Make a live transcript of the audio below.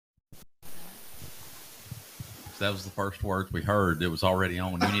That was the first words we heard. It was already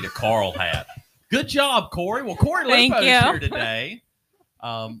on. You need a Carl hat. Good job, Corey. Well, Corey Lupo is here today.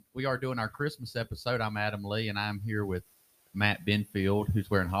 We are doing our Christmas episode. I'm Adam Lee, and I'm here with Matt Benfield, who's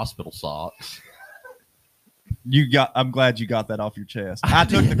wearing hospital socks. I'm glad you got that off your chest. I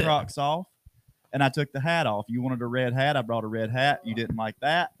took the Crocs off, and I took the hat off. You wanted a red hat. I brought a red hat. You didn't like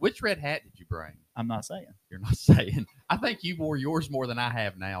that. Which red hat did you bring? I'm not saying. You're not saying. I think you wore yours more than I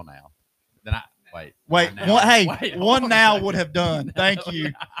have now. Wait. One now would have done. Thank you.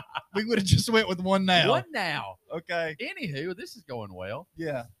 We would have just went with one now. One now. Okay. Anywho, this is going well.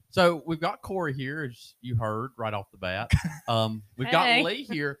 Yeah. So we've got Corey here, as you heard right off the bat. We've got Lee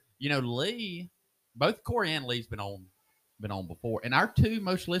here. You know, Lee, both Corey and Lee's been on before, and our two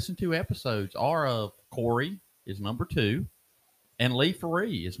most listened to episodes are of Corey is number 2, and Lee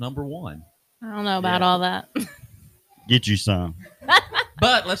Faree is number 1. I don't know about all that. Get you some.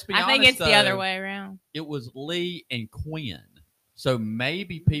 But let's be honest. I think it's the other way around. It was Lee and Quinn. So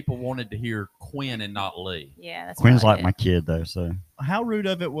maybe people wanted to hear Quinn and not Lee. Yeah, that's Quinn's like my kid, though. So how rude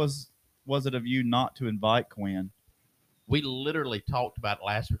of it was it of you not to invite Quinn? We literally talked about it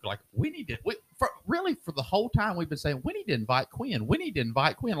last week. Like, for the whole time we've been saying, we need to invite Quinn. We need to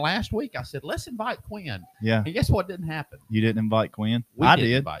invite Quinn. Last week I said, let's invite Quinn. Yeah. And guess what didn't happen? You didn't invite Quinn? I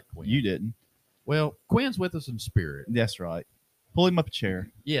did invite Quinn. You didn't. Well, Quinn's with us in spirit. That's right. Pull him up a chair.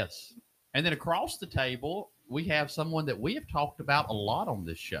 Yes. And then across the table, we have someone that we have talked about a lot on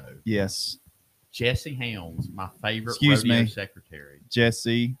this show. Yes. Jesse Helms, my favorite rodeo secretary.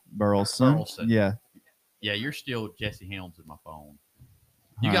 Jesse Burleson. Yeah. Yeah, you're still Jesse Helms in my phone.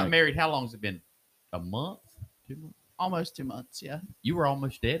 You got married. How long has it been? A month? 2 months? Almost 2 months, yeah. You were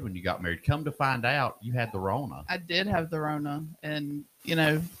almost dead when you got married. Come to find out, you had the Rona. I did have the Rona. And,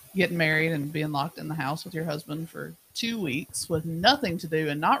 getting married and being locked in the house with your husband for 2 weeks with nothing to do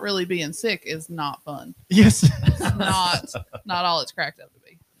and not really being sick is not fun. Yes. It's not all it's cracked up to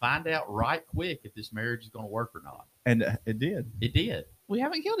be. Find out right quick if this marriage is going to work or not. And it did. It did. We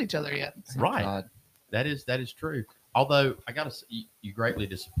haven't killed each other yet. Right. God. That is true. Although, I got to say, you greatly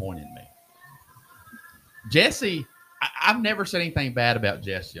disappointed me. Jesse, I've never said anything bad about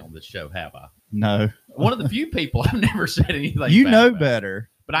Jesse on this show, have I? No. One of the few people I've never said anything You bad know about. better.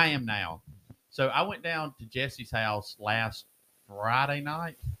 But I am now. So I went down to Jesse's house last Friday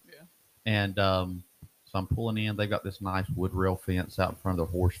night. Yeah. And so I'm pulling in. They got this nice wood rail fence out in front of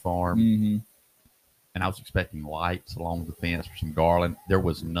their horse farm. Mm-hmm. And I was expecting lights along the fence for some garland. There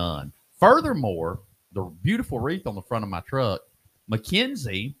was none. Furthermore, the beautiful wreath on the front of my truck,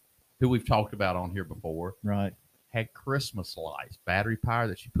 Mackenzie, who we've talked about on here before, right, had Christmas lights, battery power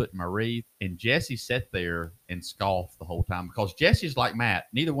that she put in my wreath. And Jesse sat there and scoffed the whole time because Jesse's like Matt.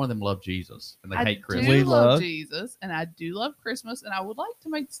 Neither one of them love Jesus, and they hate Christmas. I do love Jesus, and I do love Christmas, and I would like to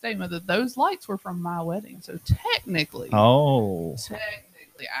make the statement that those lights were from my wedding. So technically, I gave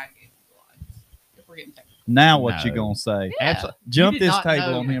the lights. If we're getting technical. Now what you gonna say? Yeah. Jump this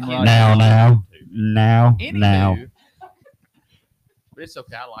table on him right now. Now. But it's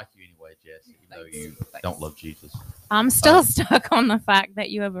okay. I like you anyway, Jesse, even though you don't love Jesus. I'm still stuck on the fact that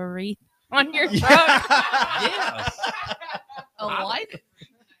you have a wreath on your truck. Yes. A light?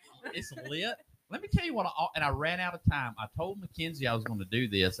 It's lit. Let me tell you and I ran out of time. I told Mackenzie I was going to do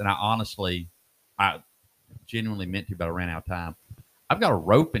this, and I genuinely meant to, but I ran out of time. I've got a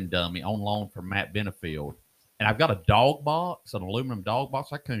roping dummy on loan from Matt Benefield, and I've got a dog box, an aluminum dog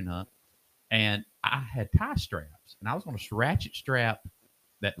box I coon hunt, and I had tie straps, and I was going to ratchet strap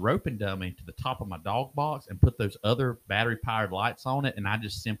that roping dummy to the top of my dog box and put those other battery-powered lights on it, and I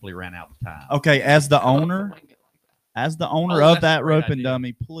just simply ran out of time. Okay, as the owner of that roping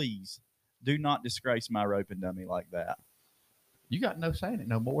dummy, please do not disgrace my roping dummy like that. You got no saying it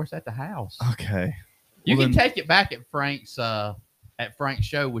no more. It's at the house. Okay. You can take it back at Frank's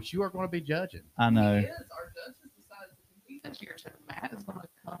show, which you are going to be judging. I know. Our judges decided to compete this year, so Matt is going to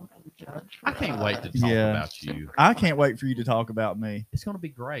come and judge. I can't wait to talk about you. I can't wait for you to talk about me. It's going to be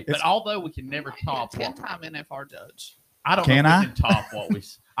great. But although we can never top 10-time NFR judge. I don't know if we can top what we.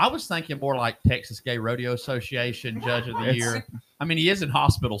 I was thinking more like Texas Gay Rodeo Association Judge of the Year. I mean, he is in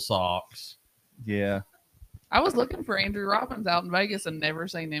hospital socks. Yeah. I was looking for Andrew Robbins out in Vegas and never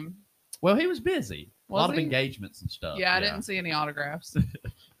seen him. Well, he was busy. A lot of engagements and stuff. Yeah, I didn't see any autographs.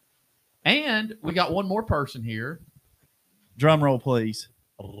 And we got one more person here. Drum roll, please.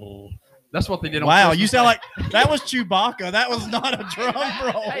 That's what they did on Wow, Christmas you sound Day. like that was Chewbacca. That was not a drum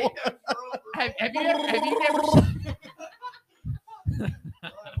roll. Hey, have you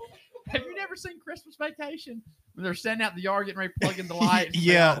never seen Christmas Vacation? When they're standing out in the yard getting ready to plug in the lights.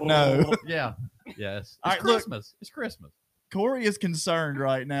 Yeah, no. Yeah. Yes. It's All right, Christmas. It's Christmas. Corey is concerned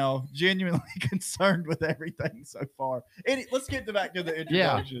right now, genuinely concerned with everything so far. Let's get back to the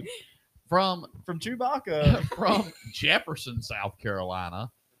introduction. From Chewbacca. from Jefferson, South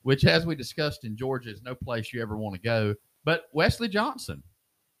Carolina, which, as we discussed in Georgia, is no place you ever want to go. But Wesley Johnson.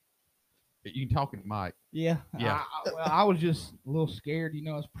 You can talk to Mike. Yeah. Yeah. I was just a little scared.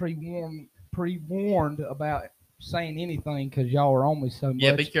 I was pre-warned about saying anything because y'all were on me so much.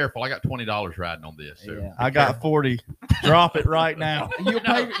 Yeah, be careful. I got $20 riding on this. So Yeah. I got 40. Drop it right now.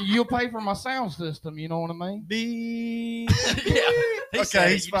 You'll pay for my sound system. You know what I mean? Be yeah. He said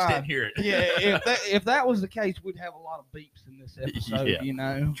it, he's you just fine. didn't hear it. Yeah. If that was the case, we'd have a lot of beeps in this episode.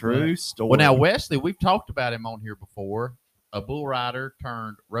 Yeah. True story. Well, now Wesley, we've talked about him on here before. A bull rider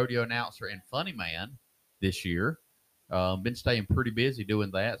turned rodeo announcer and funny man this year. Been staying pretty busy doing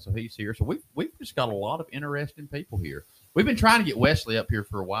that, so he's here. So we've just got a lot of interesting people here. We've been trying to get Wesley up here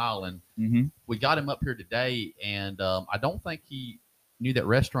for a while, and we got him up here today. And I don't think he knew that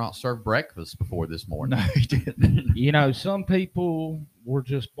restaurants served breakfast before this morning. No, he didn't. Some people were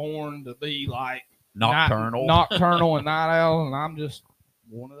just born to be like Nocturnal. nocturnal and night owl, and I'm just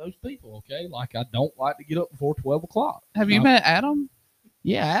one of those people. Okay, like I don't like to get up before 12 o'clock. Have you met Adam?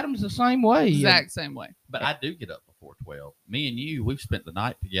 Yeah, Adam's the same way. Exact same way. But I do get up before 12. Me and you, we've spent the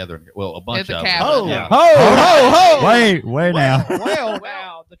night together. Well, a bunch the of cabin. us. Oh, Yeah. Ho! Wait now. Well,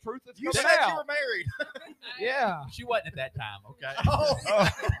 now the truth is You coming said you out. were married. Yeah. She wasn't at that time, okay? Oh,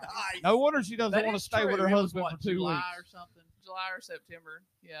 No wonder she doesn't That want to is stay true. with her It was, husband what, for 2 July weeks. or something. July or September.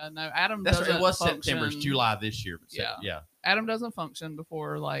 Yeah, no, Adam That's right. doesn't It was function. September. It's July this year. But Yeah. yeah. Adam doesn't function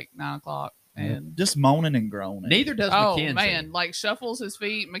before like 9 o'clock. And just moaning and groaning. Neither does oh Mackenzie. man, like shuffles his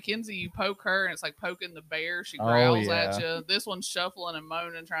feet. Mackenzie, you poke her and it's like poking the bear. She Oh, growls yeah. at you. This one's shuffling and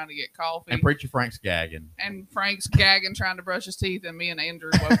moaning, trying to get coffee. And Preacher Frank's gagging. And Frank's gagging, trying to brush his teeth. And me and Andrew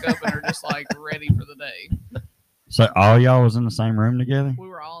woke up and are just like ready for the day. So all y'all was in the same room together? We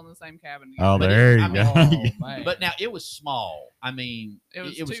were all in the same cabin. Oh, together. there you I go. mean, Oh, man. But now it was small. I mean, It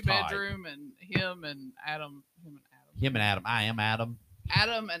was was two tight. bedroom and him and Adam. Him and Adam. I am Adam.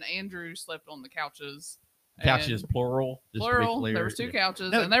 Adam and Andrew slept on the couches. Couches And plural. Just to be plural. clear. There was two Yeah.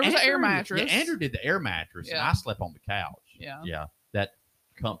 couches, No, and there was an air Andrew- mattress. Yeah, Andrew did the air mattress, and Yeah. I slept on the couch. Yeah. Yeah. That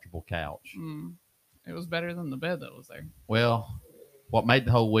comfortable couch. Mm. It was better than the bed that was there. Well, what made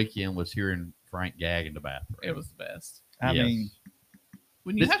the whole weekend was hearing Frank gag in the bathroom. It was the best. I Yes. mean,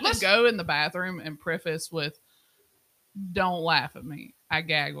 When you Let's- have to go in the bathroom and preface with, "Don't laugh at me. I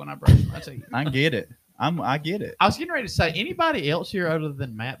gag when I brush my teeth." I get it. I get it. I was getting ready to say, anybody else here other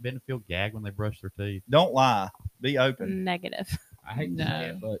than Matt Benefield gag when they brush their teeth? Don't lie. Be open. Negative. I hate to say No.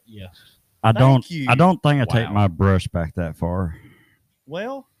 it, but yes. I Thank you. don't think I take Wow. my brush back that far.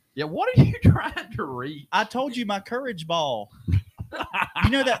 Well, Yeah, what are you trying to read? I told you my courage ball. You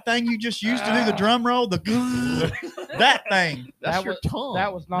know that thing you just used to do the drum roll? The that thing. That's That your was- tongue.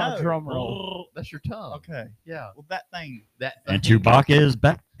 That was not No. a drum roll. That's your tongue. Okay. Yeah. Well, that thing. That And thing- Chewbacca is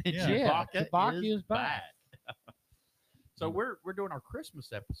back. And Yeah. Chewbacca is back. So we're doing our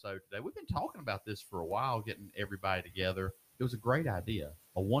Christmas episode today. We've been talking about this for a while, getting everybody together. It was a great idea,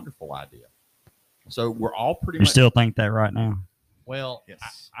 a wonderful idea. So we're all pretty You much still think that right now? well.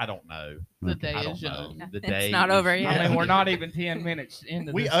 Yes. I don't know. The Okay. day I is don't know. young. The It's day not is over young. yet. I mean, we're not even 10 minutes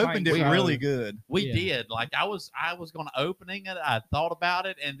into We this opened it thing, so- really good. We Yeah. did. Like I was going to opening it. I thought about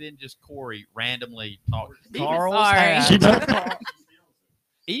it, and then just Corey randomly talked. Carl's Sorry. hat. She does.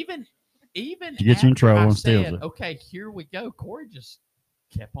 Even She gets you in after trouble I and steals said, it. okay, here we go. Corey just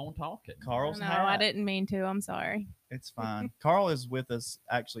kept on talking. Carl's No, hat. I didn't mean to. I'm sorry. It's fine. Carl is with us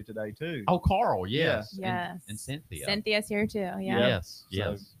actually today too. Oh, Carl, yes, Yes. and Cynthia. Cynthia's here too. Yeah. Yes, So-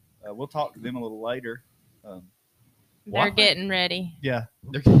 yes. We'll talk to them a little later. Well, They're I think- getting ready. Yeah,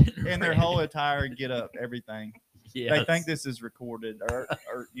 They're getting in their ready. whole attire and get up, everything. Yes. They think this is recorded or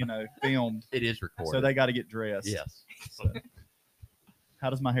filmed, it is recorded. so they got to get dressed. yes. How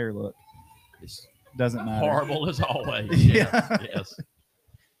does my hair look? It's Doesn't matter. horrible as always. Yeah. Yes, yes.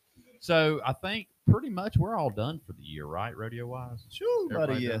 So I think pretty much we're all done for the year, right? Rodeo wise. Sure, buddy.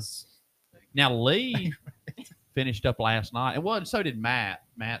 Everybody Yes. Now Lee finished up last night, and well, and so did Matt.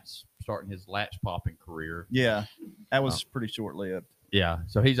 Matt's starting his latch popping career. Yeah, that was pretty short lived. Yeah,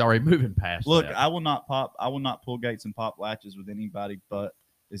 so he's already moving past. Look, that. I will not pull gates and pop latches with anybody but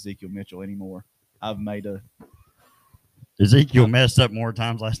Ezekiel Mitchell anymore. I've made a Ezekiel messed up more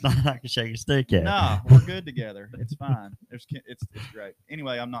times last night than I could shake a stick at. nah. We're good together. It's fine. It's great.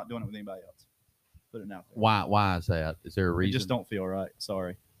 Anyway, I'm not doing it with anybody else. Put it out there. Why is that? Is there a I reason? just don't feel right.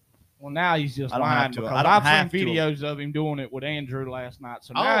 Sorry. Well, now he's just I don't have lying to. because I don't I've have seen to. videos of him doing it with Andrew last night.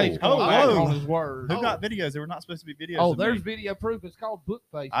 So now he's Oh, going back whoa. on his word. Who got videos? There were not supposed to be videos. Oh, of there's me. video proof. It's called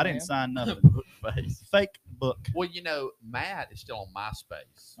Bookface. I didn't man. sign nothing. Face. Fake book. Well, Matt is still on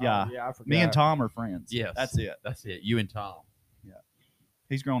MySpace. Yeah. Oh, yeah, I forgot. Me and Tom are friends. Yes. That's it. That's it. You and Tom.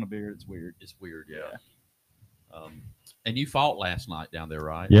 He's growing a beard. It's weird. It's weird, yeah. And you fought last night down there,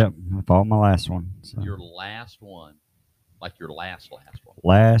 right? Yep, I fought my last one. So. Your last one, like your last one.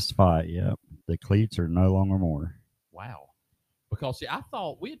 Last fight, yep. The cleats are no longer more. Wow. Because see, I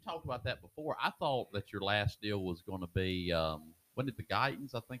thought we had talked about that before. I thought that your last deal was going to be when did the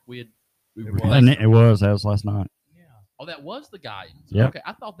Guytons? I think we were And it was. That was last night. Yeah. Oh, that was the Guytons. Yep. Okay,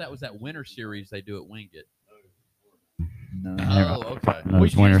 I thought that was that winter series they do at Wingate. No. Oh, okay. No, We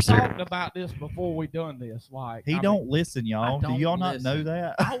it's winter just series. talked about this before we done this. Like He don't listen, y'all. I don't Do y'all not know listen.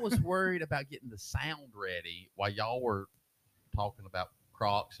 that? I was worried about getting the sound ready while y'all were talking about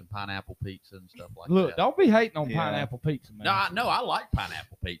Crocs and pineapple pizza and stuff like Look, that. don't be hating on Yeah. pineapple pizza, man. No, I like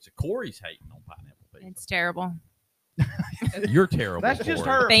pineapple pizza. Corey's hating on pineapple pizza. It's terrible. You're terrible. That's just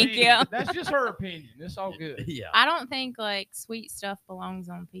Corey. her. Thank opinion. you. That's just her opinion. It's all good. Yeah. I don't think like sweet stuff belongs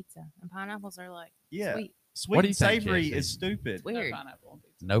on pizza, and pineapples are like Yeah. sweet. Sweet What do and you think, savory Jesse? is stupid. It's weird. No pineapple on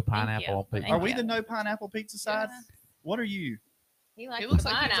pizza. No pineapple you. on pizza. Thank Are we you. the no pineapple pizza side? Yeah. What are you? He likes He looks the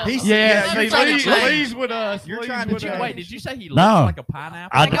like he's pineapple. He's- Yeah, Yeah, see, you're trying to Lee's, change. Lee's with us. You're Lee's trying to with change. us. Wait, did you say he looks No. like a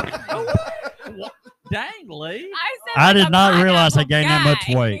pineapple? I- What? Dang, Lee. I said I like did a not realize I pineapple gained that much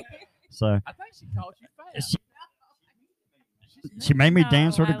guy. weight. So I think she called you fat. she made me No,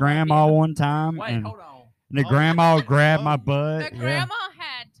 dance with I her love grandma you. one time, Wait, and hold on. the Oh, grandma yeah. grabbed my Oh. butt. The Yeah. grandma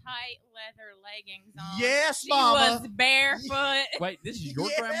had tight leather leggings on. Yes, she Mama. was barefoot. Wait, this is your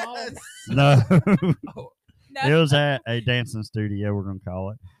grandma? Yes. No, Oh, No, it was at a dancing studio. We're gonna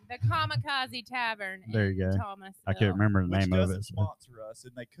call it. the Kamikaze Tavern. There in you go. Thomasville. I can't remember the Which name of doesn't it. So. sponsor us,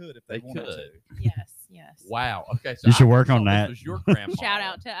 and they could if they, They wanted could. to. Yes, yes. wow. Okay, so You should I work thought on that. This was your grandma. Shout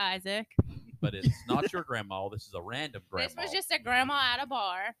out to Isaac. But it's not your grandma. This is a random grandma. This was just a grandma at a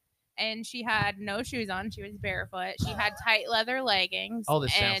bar, and she had no shoes on. She was barefoot. She had tight leather leggings. Oh,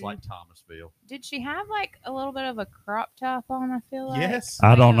 this sounds and like Thomasville. Did she have like a little bit of a crop top on? I feel like. Yes.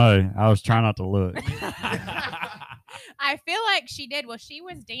 I don't know. I was trying not to look. I feel like she did. Well, she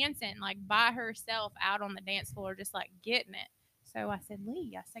was dancing like by herself out on the dance floor, just like getting it. So I said,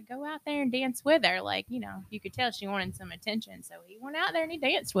 Lee, I said, go out there and dance with her. Like, you could tell she wanted some attention. So he went out there and he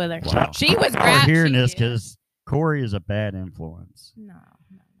danced with her. Wow. She was We're great. hearing this because Corey is a bad influence. No.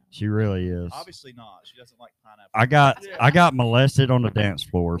 She really is. Obviously not. She doesn't like pineapple. I got molested on the dance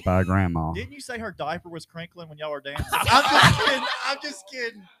floor by grandma. Didn't you say her diaper was crinkling when y'all were dancing? I'm just kidding. I'm just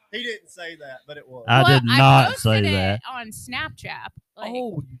kidding. He didn't say that, but it was. I did not say posted it that. on Snapchat. Like,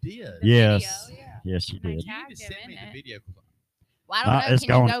 Oh, you did. the Yes. video, yeah. Yes, she And I did. You need tagged to him send in me the it. video. Well, I don't know. It's Can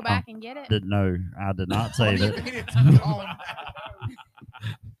you going- go back and get it? No, I did not say What do you that. mean it's gone?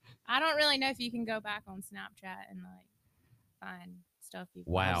 I don't really know if you can go back on Snapchat and like find stuff you.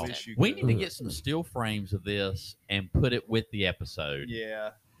 Wow. Wish you We could. need to get some still frames of this and put it with the episode.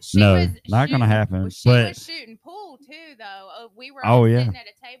 Yeah. No, not gonna happen, Well, she but- was shooting pool too, though. We were Oh, all yeah. sitting at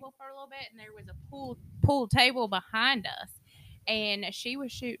a table for a little bit, and there was a pool table behind us. And she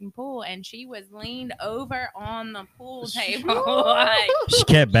was shooting pool, and she was leaned over on the pool table. like, She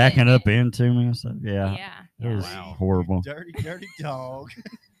kept backing up into me and stuff. Yeah, yeah, it was Wow. horrible. Dirty, dirty dog.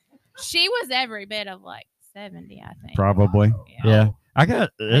 She was every bit of like 70, I think. Probably. Yeah, I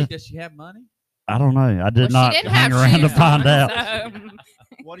got. Hey, does she have money? I don't know. I did Well, not she didn't hang have around to shoes find on, out. so-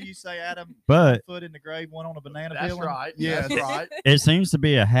 What do you say, Adam? But Foot in the grave, one on a banana That's peeling? right. Yes. That's right. it seems to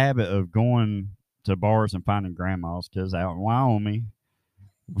be a habit of going to bars and finding grandmas because out in Wyoming,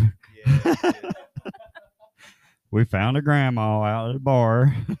 Yeah. we found a grandma out at a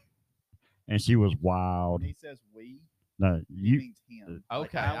bar, and she was wild. When he says we, No, he you. means him.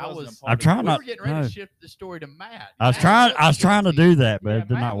 Okay, Like, I wasn't was- a part I'm of trying it. We not- were getting ready no. to shift the story to Matt. I was Matt trying. I was looks trying to guilty. do that, but Yeah, it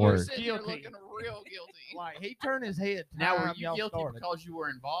did Matt not was work. sitting You're Guilty. looking real guilty. Like he turned his head. Now, were time you y'all guilty started. because you were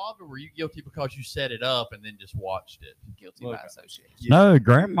involved, or were you guilty because you set it up and then just watched it? Guilty Look, by association. Yeah. No,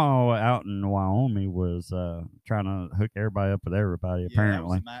 grandma out in Wyoming was trying to hook everybody up with everybody. Yeah, that was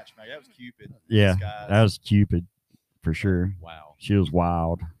Apparently, a matchmaker. That was Cupid. yeah, Disguised. that was Cupid for sure. Wow. She was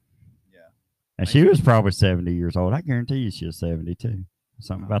wild, Yeah. and she was probably 70 years old. I guarantee you, she was 72.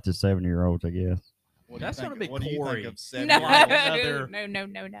 Something about the 70-year-olds, I guess. What do you That's think- gonna be What do you Corey. think of No, 70?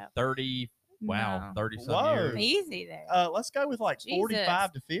 Another 30, wow, No. 30 some Whoa. years. Easy there. Let's go with like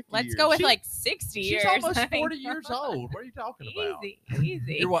 45 to 50 Let's years. go with She- like 60 She's years. almost I think. 40 years old. What are you talking about?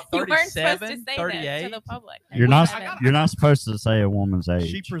 Easy. You're what, You weren't supposed to 37, say that 38? to the public. You're not. 37. You're not supposed to say a woman's age.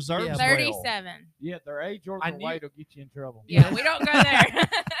 She preserves Yeah, well. 37. Yeah, their age or I their knew- weight will get you in trouble. Yeah, we don't go there.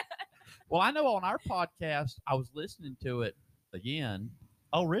 Well, I know on our podcast, I was listening to it again.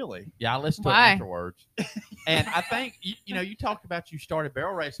 Oh, really? Yeah, I listened to it Why? afterwards. And I think, you talked about you started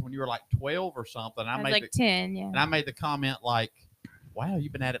barrel racing when you were like 12 or something. I was like 10, yeah. And I made the comment like, wow,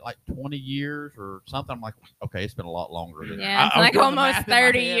 you've been at it like 20 years or something. I'm like, okay, it's been a lot longer than Yeah, it's I was like doing the almost math in my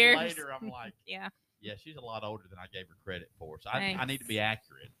 30 head years. Later, I'm like, Yeah, yeah, she's a lot older than I gave her credit for. So I Thanks. need to be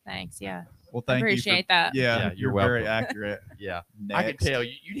accurate. thanks. Yeah, Well, I thank appreciate you. that. Yeah, Yeah, you're you're very welcome. accurate. Yeah. Next. I can tell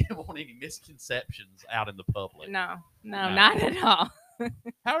you didn't want any misconceptions out in the public. No, No. not at all.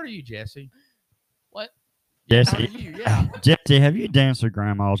 How are you, Jesse? What? How are Jesse, you? Yeah. Jesse, have you danced with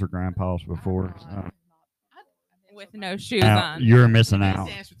grandmas or grandpas before? With no shoes Now, on. you're missing You out.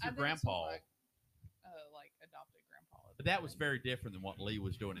 danced with I your danced with grandpa. like adopted grandpa. But that was very different than what Lee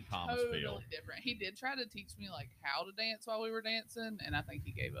was doing in Thomasville. Totally different. He did try to teach me like how to dance while we were dancing, and I think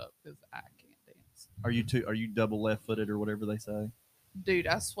he gave up because I can't dance. Are you double left footed or whatever they say? Dude,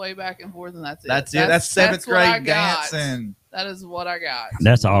 I sway back and forth, and that's it. That's it. That's seventh what I grade got. dancing. That is what I got.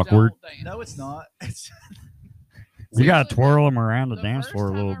 That's Don't awkward. dance. No, it's not. It's You got to Seriously, twirl them around the the dance first floor a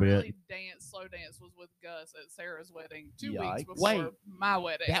time little I bit. really slow dance was with Gus at Sarah's wedding 2 weeks Yikes. before Wait. my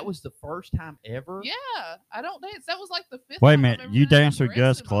wedding. That was the first time ever? Yeah, I don't dance. That was like the fifth. Wait a time I've minute, ever you danced danced with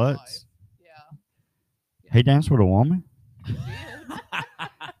dress Gus in my life. Klutz? Yeah, He danced with a woman? I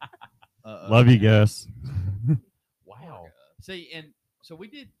did. Love you, Gus. Wow. See, and so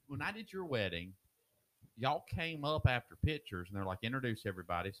when I did your wedding, y'all came up after pictures and they're like, introduce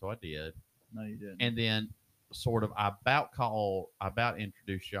everybody. So I did. No, you didn't. And then sort of I about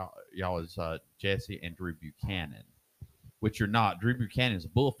introduced y'all as Jesse and Drew Buchanan, which you're not. Drew Buchanan is a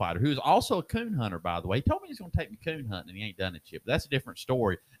bullfighter who is also a coon hunter, by the way. He told me he's going to take me coon hunting and he ain't done it yet. But that's a different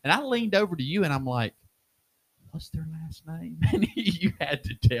story. And I leaned over to you and I'm like, what's their last name? And you had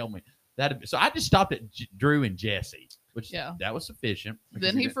to tell me. So I just stopped at Drew and Jesse, which that was sufficient.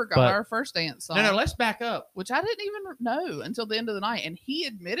 Then he forgot But- our first dance song. No, let's back up. Which I didn't even know until the end of the night, and he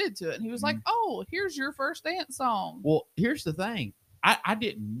admitted to it. And he was like, "Oh, here's your first dance song." Well, here's the thing. I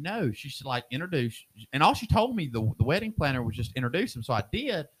didn't know. She said, like, introduce. And all she told me, the wedding planner, was just introduce him. So I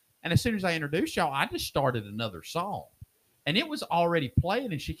did. And as soon as I introduced y'all, I just started another song. And it was already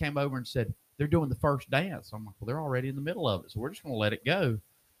playing. And she came over and said, they're doing the first dance. I'm like, well, they're already in the middle of it. So we're just going to let it go.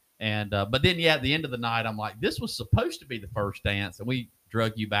 And but then, at the end of the night, I'm like, this was supposed to be the first dance. And we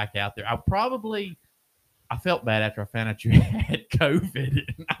drug you back out there. I felt bad after I found out you had COVID.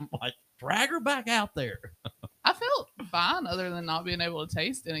 And I'm like, drag her back out there. I felt fine, other than not being able to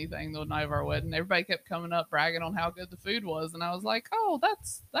taste anything the night of our wedding. Everybody kept coming up bragging on how good the food was, and I was like, "Oh,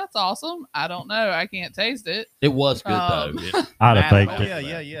 that's awesome." I don't know, I can't taste it. It was good, Um, though. It I'd have mattered. faked Oh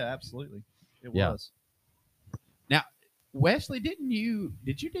it. yeah, absolutely. It Yeah. was. Wesley, did you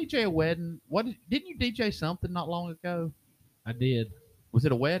DJ a wedding? Didn't you DJ something not long ago? I did. Was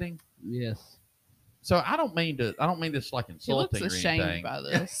it a wedding? Yes. So I don't mean this like He insulting looks or ashamed anything. by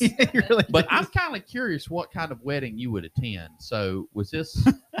this. He really But did. I'm kind of curious what kind of wedding you would attend. So was this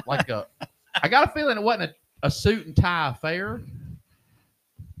like I got a feeling it wasn't a suit and tie affair.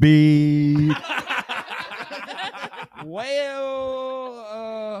 Beep.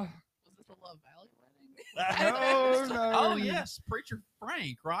 Well, Was this a Love Valley wedding? no. Oh yes, Preacher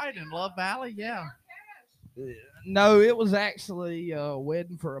Frank, right in Love Valley. Yeah. No, it was actually a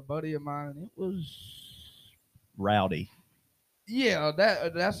wedding for a buddy of mine. It was, Rowdy. yeah,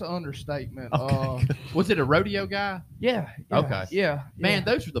 that's an understatement. Okay, Was it a rodeo guy? Yeah. Okay. Yeah. Man, yeah.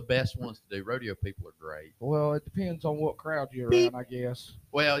 those are the best ones to do. Rodeo people are great. Well, it depends on what crowd you're around, I guess.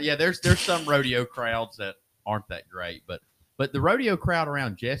 Well, yeah, there's some rodeo crowds that aren't that great, but the rodeo crowd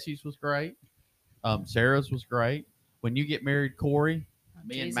around Jesse's was great. Sarah's was great. When you get married, Corey,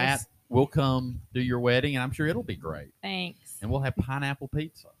 me and Jesus. Matt will come do your wedding, and I'm sure it'll be great. Thanks. And we'll have pineapple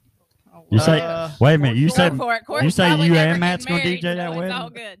pizza. Oh, You Lord. say, wait a minute, you Go said, for it. Corey's you say probably you never and Matt's getting gonna married, DJ that so wedding? It's all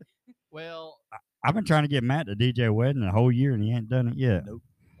good. Well, I've been trying to get Matt to DJ a wedding a whole year and he ain't done it yet. Nope.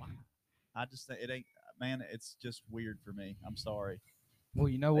 I just think it ain't. Man, it's just weird for me. I'm sorry. Well,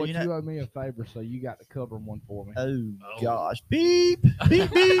 you know what? You You, know- owe me a favor, so you got to cover one for me. Oh, Oh. gosh. Beep,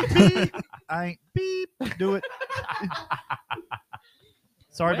 beep, beep, beep. I ain't beep. Do it.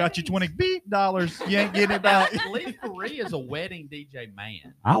 Sorry about your $20 You ain't getting it now, back. Lee Correa is a wedding DJ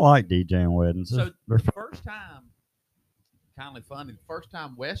man. I like DJing weddings. So They're the fun. first time, kind of funny, the first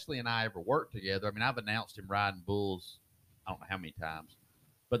time Wesley and I ever worked together, I mean, I've announced him riding bulls, I don't know how many times,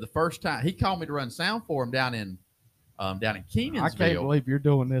 but the first time he called me to run sound for him down in Kenansville. I can't believe you're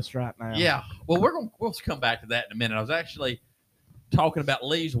doing this right now. Yeah. Well, we'll come back to that in a minute. I was actually talking about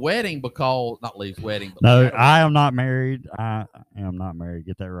Lee's wedding because not Lee's wedding, but No, Lee's- I am not married. I am not married.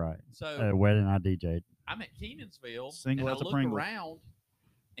 Get that right. so Wedding I DJ'd. I'm at Kenansville Single and I as a look Pringle. around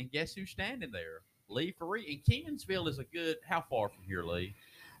And guess who's standing there? Lee Ferree. And Kenansville is a good, how far from here, Lee?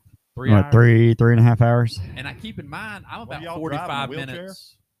 3 hours? 3.5 hours. And I keep in mind, I'm What, about y'all 45 driving a wheelchair?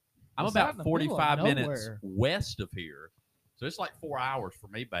 minutes. I'm It's out about in the middle of 45 minutes nowhere. west of here. So it's like 4 hours for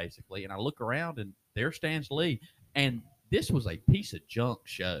me, basically. And I look around, and there stands Lee. And this was a piece of junk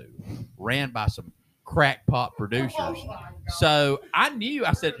show ran by some crackpot producers. So I knew,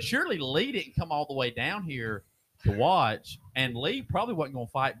 I said, surely Lee didn't come all the way down here to watch. And Lee probably wasn't going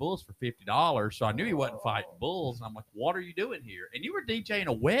to fight bulls for $50. So I knew he wasn't fighting bulls. And I'm like, what are you doing here? And you were DJing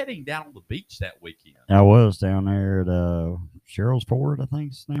a wedding down on the beach that weekend. I was down there at Cheryl's Ford, I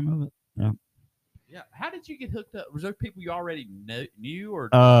think is the name of it. Yeah. How did you get hooked up? Was there people you already knew or?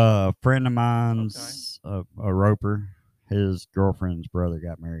 A friend of mine's, a roper, his girlfriend's brother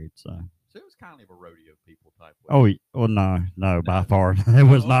got married. So it was kind of a rodeo people type. well, no, by far. It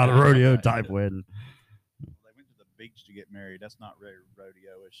was not a Okay, rodeo okay. type wedding. They went to the beach to get married. That's not very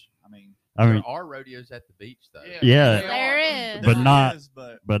rodeo-ish. I mean, There are rodeos at the beach though. Yeah. There is. But there not- is,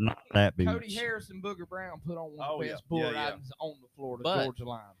 but not that beach. Cody Harris and Booger Brown put on one Oh, of the yeah. best bull Yeah, yeah. ridings on the Florida But- Georgia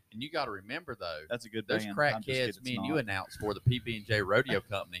line. And you got to remember though, that's a good those band. I'm just crackheads kidding, me it's and you not. announced for the PB&J Rodeo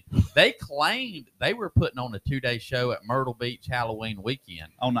Company, they claimed they were putting on a 2-day show at Myrtle Beach Halloween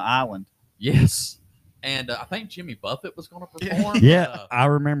weekend. On the island. Yes. And I think Jimmy Buffett was going to perform. Yeah, I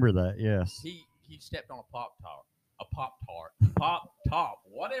remember that. Yes. He stepped on a pop top,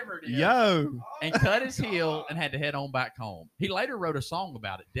 whatever it is, Yo. and cut his heel and had to head on back home. He later wrote a song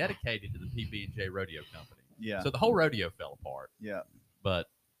about it, dedicated to the PB&J Rodeo Company. Yeah. So the whole rodeo fell apart. Yeah. But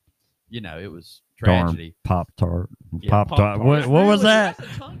it was Darn tragedy. Pop Tart. Yeah, Pop Tart. Pop-Tart. What was that?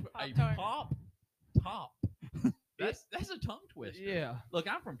 That's a tongue, a Pop-Tart. pop top. That's a tongue twister. Yeah, Look,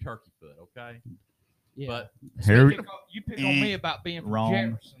 I'm from Turkey Foot, okay? yeah. But Here, You pick on me about being from Wrong.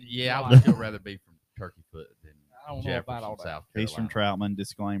 Jefferson. yeah, I Like, would still rather be from Turkey Foot than I don't know Jefferson, about all that. South He's from Carolina. Troutman.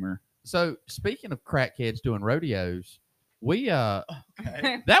 Disclaimer. So speaking of crackheads doing rodeos, we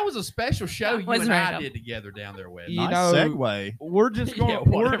Okay. that was a special show That you was and I random. did together down there, Wes. You Nice know, segue. We're just Yeah,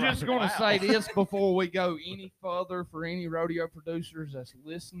 going. we're whatever. just going to Wow. say this before we go any further for any rodeo producers that's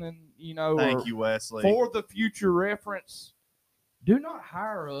listening. Or Thank you, Wesley. for the future reference, do not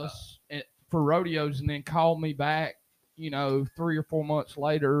hire us for rodeos and then call me back. 3 or 4 months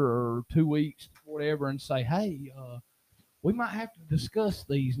later or 2 weeks, whatever, and say, "Hey, we might have to discuss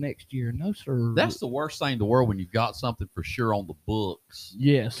these next year." No, sir. That's the worst thing in the world when you've got something for sure on the books.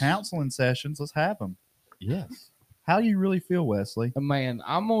 yes. Counseling sessions. Let's have them. Yes. How do you really feel, Wesley? Man,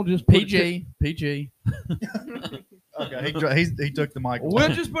 I'm gonna just put it to- PG. Okay. He took the mic. We'll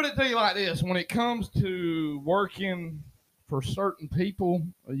just put it to you like this: when it comes to working for certain people,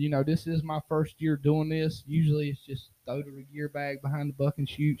 this is my first year doing this. Usually, it's just throw the gear bag behind the buck and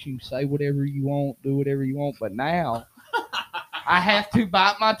shoot. You can say whatever you want, do whatever you want. But now, I have to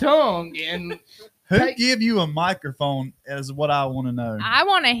bite my tongue and Who give you a microphone is what I want to know. I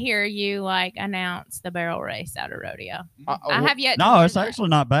want to hear you announce the barrel race at a rodeo. I have yet. to no, do it's that. actually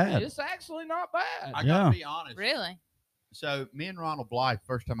not bad. It's actually not bad. I Yeah. gotta be honest. Really. So me and Ronald Blythe,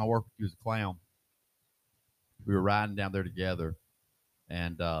 first time I worked with you as a clown, we were riding down there together,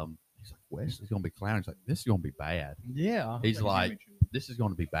 and he's like, "Wesley's gonna be clowning." He's like, "This is gonna be bad." Yeah. He's like, "This is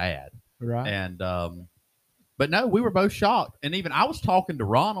gonna be bad." Right. And but no, we were both shocked. And even I was talking to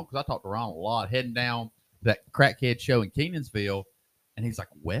Ronald, because I talked to Ronald a lot, heading down that crackhead show in Kenansville, and he's like,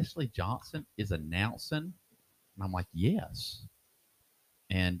 "Wesley Johnson is announcing," and I'm like, "Yes."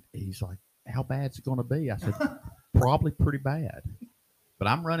 And he's like, "How bad's it going to be?" I said, "Probably pretty bad, but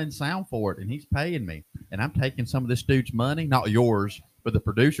I'm running sound for it, and he's paying me, and I'm taking some of this dude's money, not yours, but the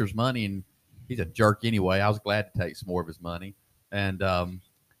producer's money, and he's a jerk anyway. I was glad to take some more of his money, and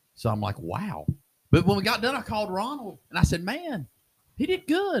so I'm like, wow." But when we got done, I called Ronald, and I said, "Man, he did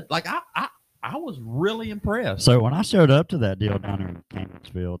good. Like I was really impressed." So when I showed up to that deal down in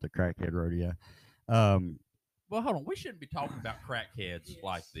Cannonsville at the Crackhead Rodeo, Well, hold on. We shouldn't be talking about crackheads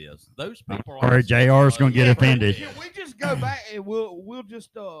like this. Those people Or are. JR is gonna get Yeah, but offended. Can we just go back and we'll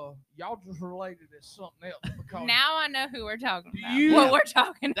just y'all just related it to something else because Now I know who we're talking about. You- What we're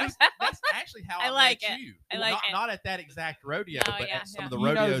talking That's about. actually how I I, like met it. you. I like it. Not at that exact rodeo, No, but yeah, at some yeah. of the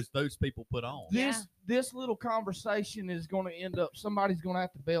You know, rodeos those people put on. this little conversation is going to end up. Somebody's going to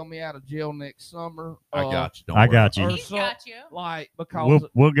have to bail me out of jail next summer. I got you. Don't I worry. got you. Or He's some- got you. Like because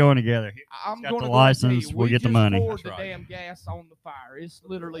We'll go in together. I'm got going the to license, we'll get the money. Poured That's the right. damn gas on the fire. It's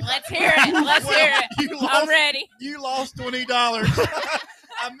literally. Let's hear it. Let's hear it. You I'm lost, ready. you lost $20.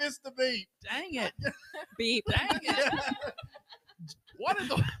 I missed the beat. Dang it! Beep. Dang it! What is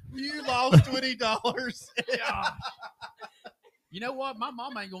the? You lost $20. You know what? My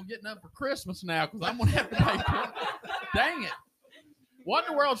mom ain't gonna get nothing for Christmas now because I'm gonna have to pay. Dang it! What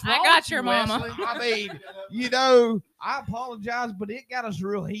in the world's I wrong got with your you, mama. Wesley? I mean, I apologize, but it got us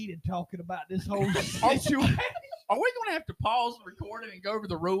real heated talking about this whole situation. Are we going to have to pause the recording and go over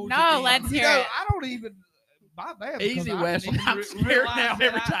the rules? No, again? let's hear it. I don't even. My bad. because Easy, I didn't Wesley. even I'm scared realize now that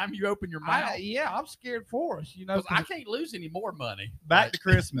every time you open your mouth. Yeah, I'm scared for us. 'Cause I can't lose any more money. Back to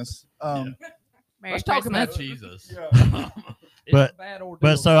Christmas. Merry Let's talk Christmas. about Jesus. It's But- a bad ordeal.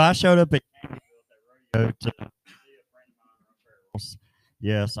 But so I showed up at rodeo to see a friend of mine run barrels.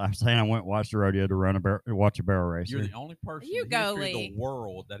 Yes, I'm saying I went and watched the rodeo to watch a barrel racer. You're the only person You in go, history Lee. of the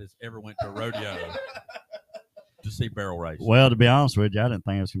world that has ever went to a rodeo to see barrel racing. Well, to be honest with you, I didn't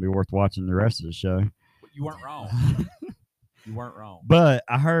think it was gonna be worth watching the rest of the show. You weren't wrong. You weren't wrong. But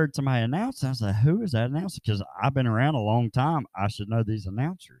I heard somebody announce. I was like, "Who is that announcer?" Because I've been around a long time. I should know these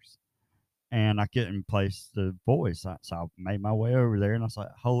announcers, and I couldn't place the voice. So I made my way over there, and I was like,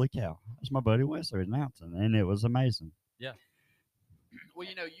 "Holy cow, that's my buddy Wesley announcing," and it was amazing. Well,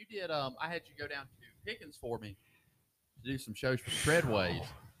 you know, you did. I had you go down to Pickens for me to do some shows for the Treadways,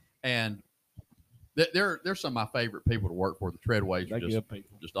 and they're some of my favorite people to work for. The Treadways are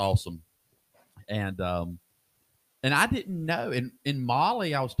just awesome, and I didn't know. And in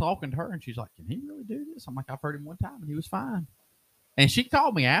Molly, I was talking to her, and she's like, "Can he really do this?" I'm like, "I've heard him one time, and he was fine." And she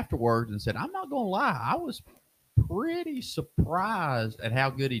called me afterwards and said, "I'm not gonna lie, I was pretty surprised at how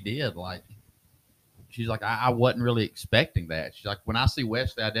good he did. Like." She's like, I wasn't really expecting that. She's like, when I see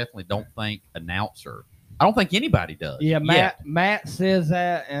Wesley, I definitely don't think announcer. I don't think anybody does. Yeah, yet. Matt says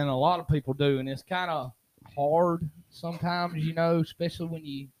that, and a lot of people do, and it's kind of hard sometimes, especially when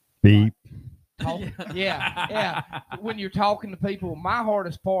you Beep. talk. yeah. When you're talking to people, my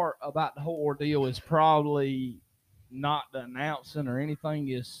hardest part about the whole ordeal is probably not the announcing or anything.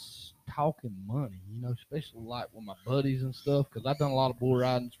 Is talking money, especially like with my buddies and stuff, because I've done a lot of bull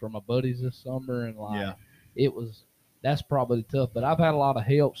ridings for my buddies this summer, and that's probably tough. But I've had a lot of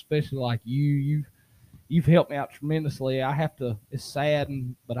help, especially like you've helped me out tremendously. It's sad,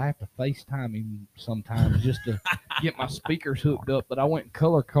 but I have to FaceTime him sometimes just to get my speakers hooked up. But I went and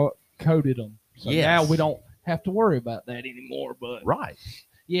color coded them, so now we don't have to worry about that anymore. But Right.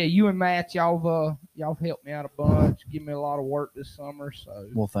 yeah, you and Matt, y'all helped me out a bunch, give me a lot of work this summer. So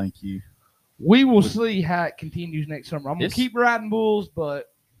Well, thank you. we will see how it continues next summer. I'm gonna It's- keep riding bulls,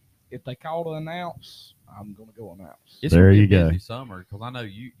 but if they call to announce, I'm gonna go announce. It's There gonna be you a go. busy summer because I know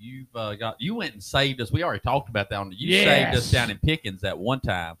you went and saved us. We already talked about that one. You Yes. saved us down in Pickens that one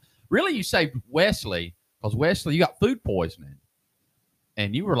time. Really, you saved Wesley because Wesley, you got food poisoning,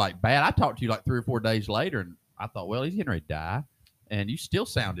 and you were like bad. I talked to you like 3 or 4 days later, and I thought, well, he's getting ready to die, and you still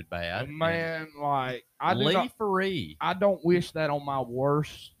sounded bad. Man, like I do Lee not, Faree. I don't wish that on my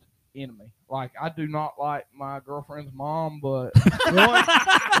worst enemy. Like I do not like my girlfriend's mom, but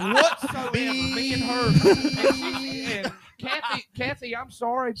whatsoever, me and her, and Kathy, I'm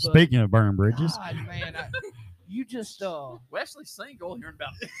sorry, but Speaking of burning bridges, God, man, you just Wesley's single here in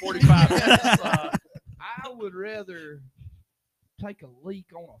about 45 minutes. I would rather take a leak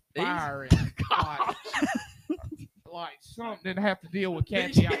on a Easy. fire and like something than have to deal with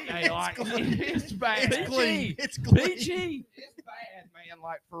Kathy all day. Like it's bad. PG. It's PG. It's bad, man.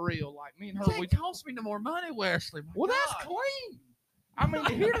 Like for real. Like me and It her, we can't cost me no more money, Wesley. My well, that's God. clean. I mean,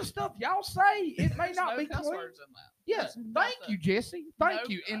 to hear the stuff y'all say, it may not be clean. Yes, thank you, Jesse. Thank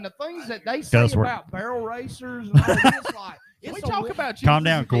you. And the things that they say Cuss word. about barrel racers and all this, like Can we it's a talk won- about you? calm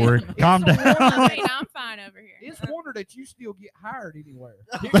down, Corey. Calm a down. I mean, I'm fine over here. It's a wonder that you still get hired anywhere.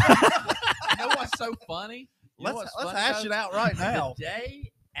 You know what's so funny? You know Let's what's funny, hash though? it out right now. The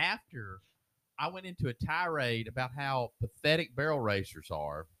day after I went into a tirade about how pathetic barrel racers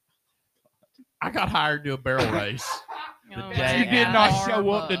are, I got hired to do a barrel race. Oh, The That day you did after. not show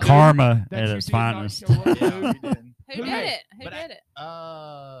up to do. Karma That at you its did not finest. show up to do. Who did it? Who But I- did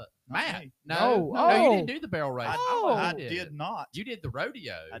it? Matt. me. No, Oh, you oh. didn't do the barrel race. I did. did not. You did the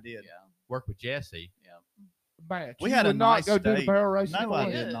rodeo. I did. Work with Jesse. Match. We You had a would not nice go do the date. barrel race. No, I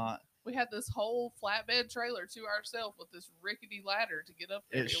Yeah. did not. We had this whole flatbed trailer to ourselves with this rickety ladder to get up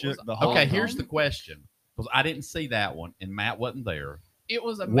there. It shook the whole Okay, Awesome. here's the question. Because I didn't see that one, and Matt wasn't there. It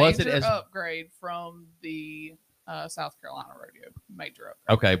was a Was it major as- upgrade from the South Carolina rodeo. Major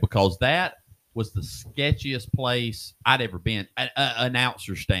upgrade. Okay, because that was the sketchiest place I'd ever been,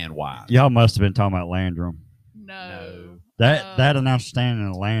 announcer stand wise. Y'all must have been talking about Landrum. No. That announcer standing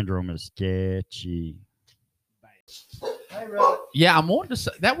in the Landrum is sketchy. Yeah, I'm wanting to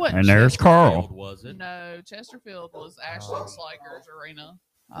say that wasn't. And there's Carl. Chesterfield, was it? No, Chesterfield was Ashton Sliker's arena.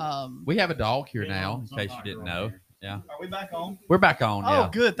 We have a dog here now, in case you didn't know. Are we back on? We're back on. Oh, Yeah.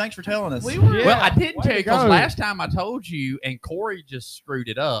 good. Thanks for telling us. We were Yeah. Well, I didn't Way tell to you because go. last time I told you, and Corey just screwed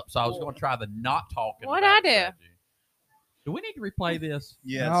it up. So I was going to try the not talking. What'd about I do? strategy. Do we need to replay this?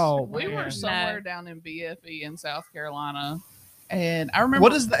 Yes. Oh, We were man. somewhere down in BFE in South Carolina, and I remember.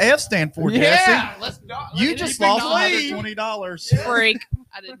 What does the F stand for, Yeah, Jesse? let's go. You just lost leave. $120. Freak.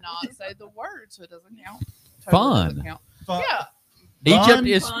 I did not say the word, so it doesn't count. Fun. Doesn't count. Fun. Yeah, Egypt Fun.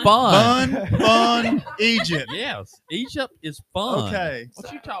 is Fun. fun. Fun, Egypt. Yes, Egypt is fun. Okay.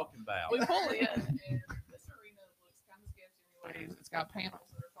 What you talking about? we pull in, and this arena looks kind of sketchy anyways. It's got panels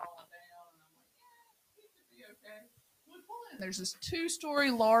that are falling down, and I'm like, yeah, it should be okay. We pull in. There's this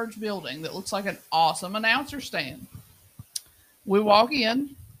 2-story large building that looks like an awesome announcer stand. We walk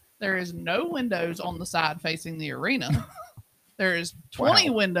in. There is no windows on the side facing the arena. There is 20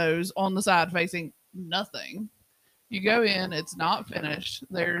 windows on the side facing nothing. You go in, it's not finished.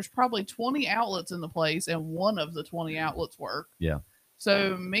 There's probably 20 outlets in the place, and one of the 20 outlets work. Yeah.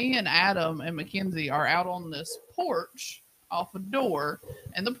 So me and Adam and Mackenzie are out on this porch off a door,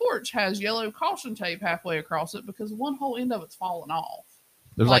 and the porch has yellow caution tape halfway across it because one whole end of it's fallen off.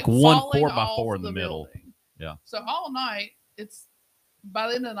 There's like one falling 4x4 off in the middle. building. Yeah. So all night, by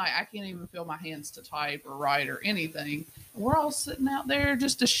the end of the night, I can't even feel my hands to type or write or anything. We're all sitting out there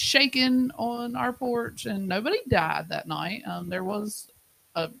just a shaking on our porch, and nobody died that night. There was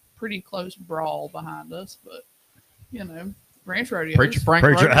a pretty close brawl behind us, but ranch rodeos. Preacher Frank.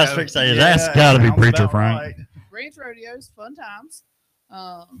 Preacher, Rodeo. I was fixing to say, that's got to be sounds Preacher about Frank. right. Ranch rodeos, fun times.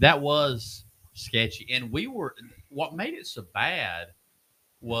 That was sketchy. And what made it so bad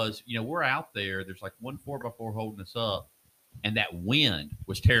was, we're out there. There's like one 4x4 holding us up, and that wind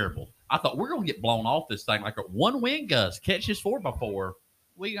was terrible. I thought we're going to get blown off this thing. Like a one wind gust, catch this 4x4.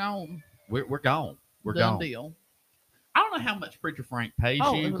 We gone. We're gone. We're Done gone. deal. I don't know how much Preacher Frank pays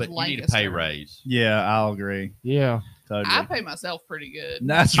Oh, you, it was but you need a pay Lancaster. raise. Yeah, I'll agree. Yeah. Totally. I pay myself pretty good.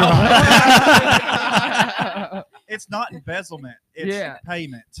 That's right. It's not embezzlement. It's Yeah.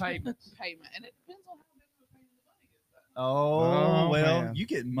 payment. Payment, and it depends on how big of a pain in the butt it is. Oh, well, man. you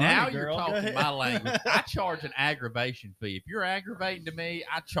get money, Now girl. you're Go talking ahead. my language. I charge an aggravation fee. If you're aggravating to me,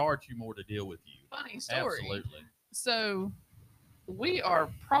 I charge you more to deal with you. Funny story. Absolutely. So we are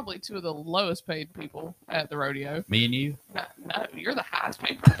probably two of the lowest paid people at the rodeo. Me and you? No, you're the highest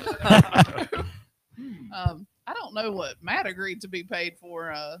paid person. I don't know what Matt agreed to be paid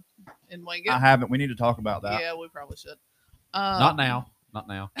for in Wingate. I haven't. We need to talk about that. Yeah, we probably should. Not now. Not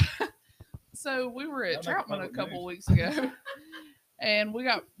now. So we were at That'll make Troutman a public couple news. weeks ago, and we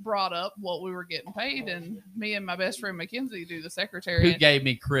got brought up what we were getting paid, and me and my best friend Mackenzie do the secretary. Who gave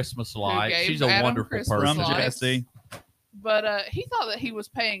me Christmas lights? gave She's a Adam wonderful Christmas person. From lights. Jesse. But he thought that he was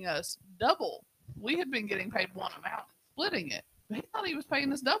paying us double. We had been getting paid one amount, splitting it. But he thought he was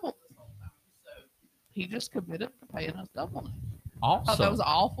paying us double this whole time. So he just committed to paying us double. I thought that was Awesome.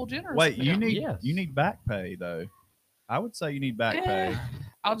 awful generous. Wait, of you him. need Yes. you need back pay though. I would say you need back pay.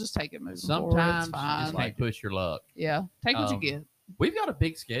 I'll just take it moving forward. Sometimes It's you fine. just can't push your luck. Yeah, take what you Um, get. We've got a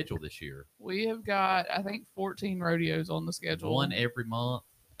big schedule this year. We have got, I think, 14 rodeos on the schedule. One every month.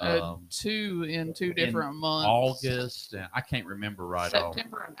 2 in 2 different months. August. And I can't remember right off.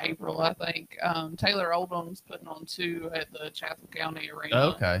 September and April, I think. Taylor Oldham's putting on 2 at the Chatham County Arena.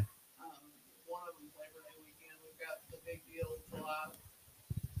 Okay. One of them's Labor Day weekend. We've got the big deal July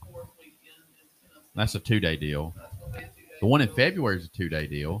 4th weekend in Tennessee. That's a 2-day deal. That's gonna be a 2-day The one in deal. February is a 2-day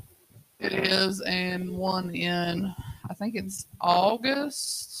deal. It is, and one in, I think it's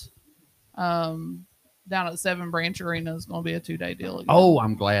August. Down at Seven Branch Arena is going to be a 2-day deal again. Oh,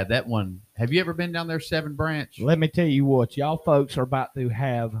 I'm glad that one. Have you ever been down there, Seven Branch? Let me tell you what, y'all folks are about to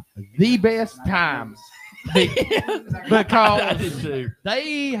have the best times because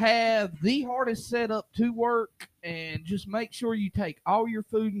they have the hardest setup to work, and just make sure you take all your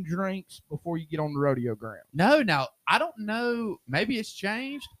food and drinks before you get on the rodeo ground. No, now I don't know. Maybe it's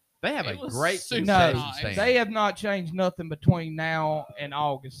changed. They have It a was great super concession nice. stand. They have not changed nothing between now and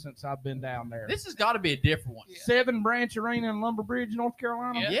August since I've been down there. This has got to be a different one. Yeah. Seven Branch Arena in Lumber Bridge, North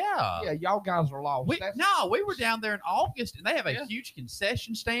Carolina. Yeah. Yeah. Y'all guys are lost. We were down there in August, and they have a Yeah. huge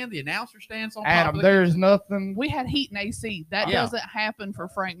concession stand. The announcer stands on top Adam, of it. there's nothing. We had heat and AC. That Yeah. doesn't happen for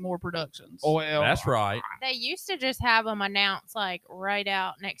Frank Moore Productions. Well, That's right. They used to just have them announced like right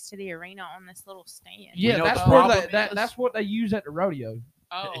out next to the arena on this little stand. yeah, You know that's what the where problem is? that's what they use at the rodeo.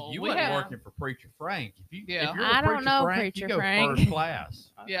 Oh, you we wasn't have, working for Preacher Frank. If you, Yeah. if you're I with don't know Frank, Preacher you go Frank. first class.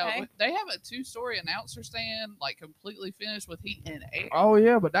 Yeah, Okay. they have a 2-story announcer stand, like completely finished with heat and air. Oh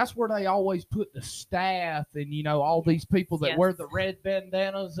yeah, but that's where they always put the staff and all these people that Yes. wear the red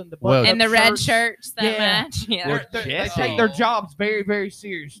bandanas and the Well- And the button-up red shirts. shirts that Yeah. match. Yeah. Well, They Jesse- take their jobs very, very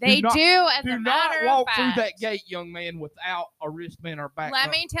serious. They not, do, as Do a not matter walk of through fact. that gate, young man, without a wristband or back. Let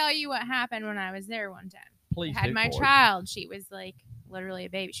me tell you what happened when I was there one time. Please I had do my for it. child. She was like literally a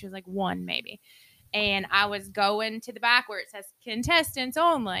baby. She was like 1 maybe. And I was going to the back where it says contestants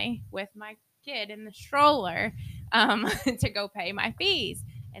only with my kid in the stroller to go pay my fees.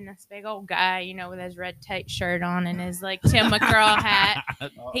 And this big old guy, you know, with his red tight shirt on and his like Tim McGraw hat,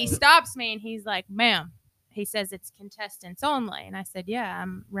 he stops me and he's like, "Ma'am," he says, "it's contestants only." And I said, "Yeah,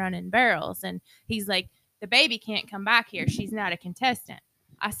 I'm running barrels." And he's like, "The baby can't come back here. She's not a contestant."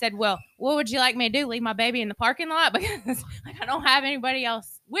 I said, "Well, what would you like me to do? Leave my baby in the parking lot? Because like, I don't have anybody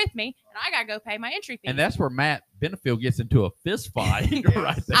else with me, and I got to go pay my entry fee." And that's where Matt Benefield gets into a fist fight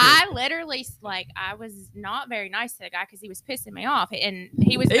right there. I literally, like, I was not very nice to the guy because he was pissing me off. And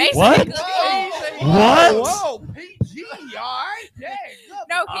he was basically. What? What? Whoa, PG, all right? Yeah.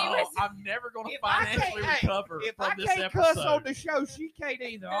 No, he was. I'm never going to If I financially can't- recover If from I this can't episode. cuss on the show, she can't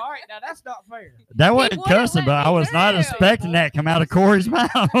either. All right, now that's not fair. That wasn't wouldn't cussing, let but me I was not through. expecting that to come out of Corey's mouth.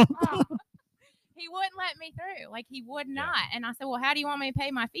 He wouldn't let me through. Like, he would not. And I said, "Well, how do you want me to pay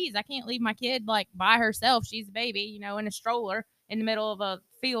my fees? I can't leave my kid, like, by herself. She's a baby, you know, in a stroller in the middle of a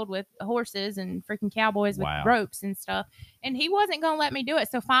field with horses and freaking cowboys with Wow. ropes and stuff." And he wasn't going to let me do it.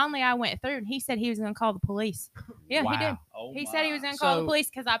 So finally I went through and he said he was going to call the police. Yeah, he did. Oh, He said he was going to call the police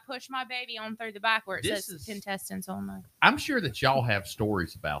because I pushed my baby on through the back where it This says is- contestants only. I'm sure that y'all have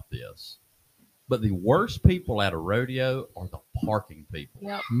stories about this, but the worst people at a rodeo are the parking people.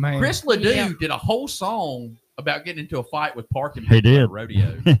 Yep. Man. Chris Ledoux Yeah. did a whole song about getting into a fight with parking He people at a did.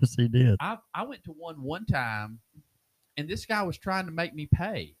 rodeo. Yes, he did. I went to one time, and this guy was trying to make me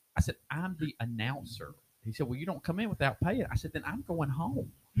pay. I said, "I'm the announcer." He said, "Well, you don't come in without paying." I said, "Then I'm going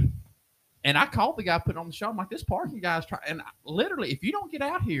home." And I called the guy putting on the show. I'm like, "This parking guy's trying." And literally, if you don't get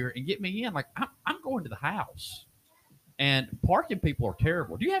out here and get me in, like, I'm going to the house. And parking people are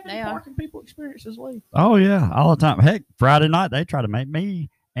terrible. Do you have any They are. parking people experiences, Lee? Oh yeah, all the time. Heck, Friday night they try to make me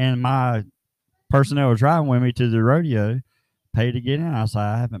and my person that was driving with me to the rodeo pay to get in. I said,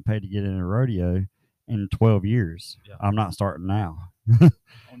 "I haven't paid to get in a rodeo in 12 years. Yeah. I'm not starting now."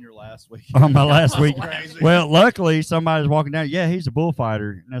 On your last week. On my last week. Crazy. Well, luckily somebody's walking down. Yeah, he's a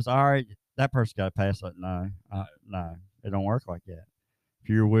bullfighter, and it's all right. That person got to pass. Like, no, it don't work like that. If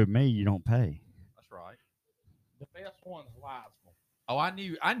you're with me, you don't pay. That's right. The best one's Wiseville.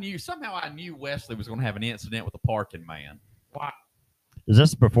 Oh, somehow I knew Wesley was going to have an incident with a parking man. Wow. Is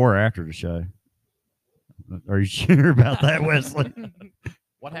this before or after the show? Are you sure about that, Wesley?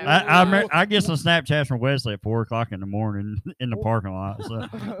 What happened? I get some Snapchats from Wesley at 4:00 in the morning in the parking lot. So. Well,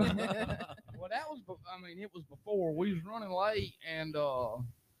 that was. It was before we was running late, and No,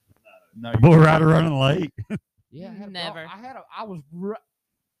 Bull rider running late. yeah, I had a Never. I was. No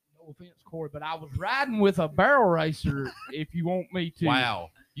offense, Corey, but I was riding with a barrel racer. If you want me to. Wow.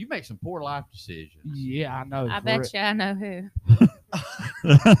 You make some poor life decisions. Yeah, I know. I for bet it. you I know who.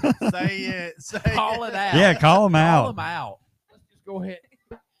 say it. Say Call it out. Yeah, call him Call out. him out. Let's just go ahead.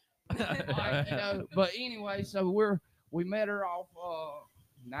 Like, but anyway, so we met her off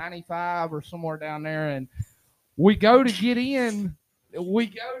 95 or somewhere down there, and we go to get in. We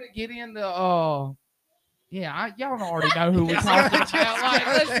go to get in the. Y'all already know who we're talking about.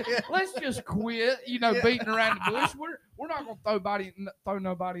 Like, let's just quit. Beating around the bush. We're not gonna throw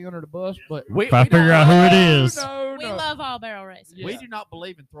nobody under the bus, but If I figure out who it is. No, We love all barrel racers. Yeah. We do not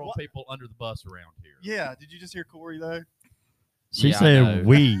believe in throwing What? people under the bus around here. Yeah. Did you just hear Corey though? She Yeah, I know. said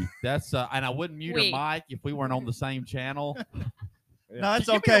we. That's and I wouldn't mute We. her mic if we weren't on the same channel. No, it's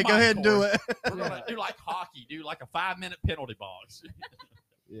Give me okay. the Go mic, ahead and do Corey. it. We're gonna do like hockey, do like a 5-minute penalty box.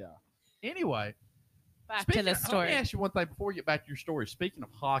 Yeah. Anyway, Back to the let me story. ask you one thing before we get back to your story. Speaking of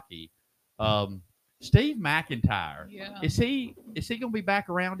hockey, Steve McIntyre, Yeah. is he gonna be back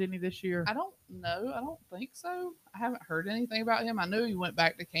around any this year? I don't know. I don't think so. I haven't heard anything about him. I knew he went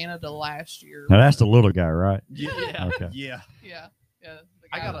back to Canada last year. Now that's the little guy, right? Yeah. Okay. Yeah. Yeah. Yeah. The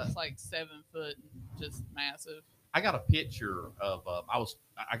I guy gotta- that's like 7 foot and just massive. I got a picture of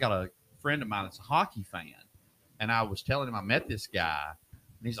I got a friend of mine that's a hockey fan, and I was telling him I met this guy,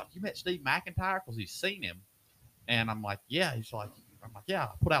 and he's like, "You met Steve McIntyre?" Because he's seen him, and I'm like, "Yeah." I'm like, "Yeah." I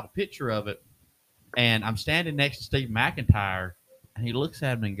put out a picture of it, and I'm standing next to Steve McIntyre, and he looks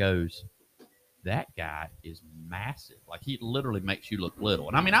at him and goes, "That guy is massive. Like, he literally makes you look little."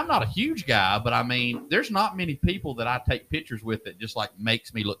 And I mean, I'm not a huge guy, but I mean, there's not many people that I take pictures with that just like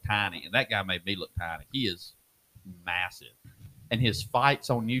makes me look tiny, and that guy made me look tiny. He is massive, and his fights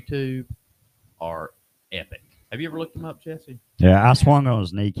on YouTube are epic. Have you ever looked him up, Jesse? Yeah, I swung on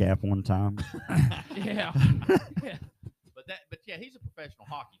his kneecap one time. Yeah. But yeah, he's a professional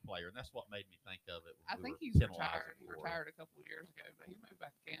hockey player, and that's what made me think of it. I when we think were he's penalizing retired. He for it. retired a couple of years ago, but he moved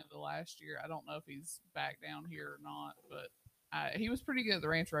back to Canada last year. I don't know if he's back down here or not, but he was pretty good at the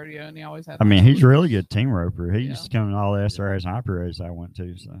ranch rodeo, and he always had. I mean, nice he's a really horses. good team roper. He Yeah. used to come to all the SRAs and hyper races I went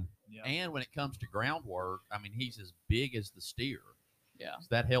to. So And when it comes to groundwork, I mean, he's as big as the steer. Yeah, So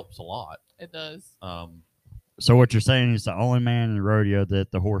that helps a lot. it does. So what you're saying is the only man in the rodeo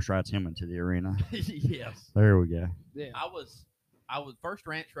that the horse rides him into the arena. Yes. There we go. Yeah. I was first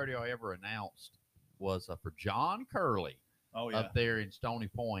ranch rodeo I ever announced was for John Curley Oh yeah. up there in Stony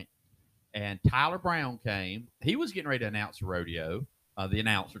Point, and Tyler Brown came. He was getting ready to announce a rodeo. The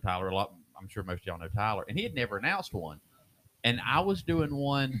announcer Tyler, I'm sure most of y'all know Tyler, and he had never announced one. And I was doing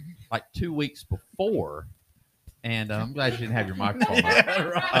one like 2 weeks before, and I'm glad you didn't have your microphone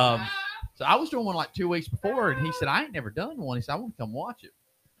on. So I was doing one like 2 weeks before, and he said, I ain't never done one. He said, I want to come watch it.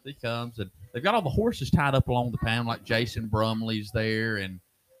 So he comes, and they've got all the horses tied up along the pound, like Jason Brumley's there, and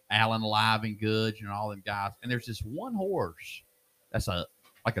Alan Live and Goods, and all them guys. And there's this one horse that's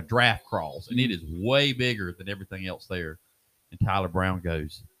like a draft cross, and it is way bigger than everything else there. And Tyler Brown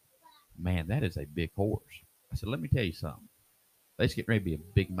goes, man, that is a big horse. I said, let me tell you something. They just get ready to be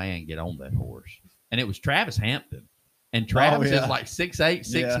a big man, get on that horse. And it was Travis Hampton. And Travis is like 6'8",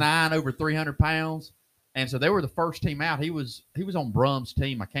 6'9", over 300 pounds. And so they were the first team out. He was on Brum's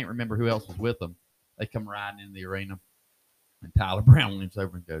team. I can't remember who else was with them. They come riding in the arena. And Tyler Brown leans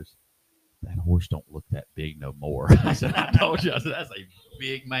over and goes, that horse don't look that big no more. I said, I told you. I said, that's a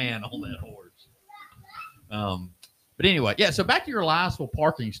big man on that horse. But anyway, yeah, so back to your Liceville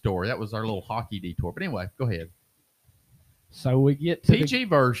parking story. That was our little hockey detour. But anyway, go ahead. So we get to PG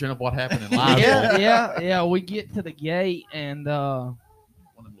version of what happened in Liceville. yeah. We get to the gate, and One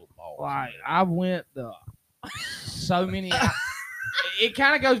of them little balls. like I went so many. It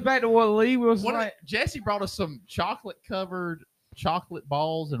kind of goes back to what Lee was like. Jesse brought us some chocolate-covered chocolate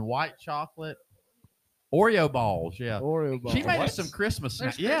balls and white chocolate. Oreo balls, yeah. Oreo balls. She made us some Christmas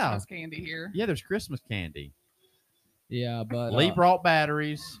There's snacks. Yeah. Christmas candy here. Yeah, there's Christmas candy. Yeah, but Lee brought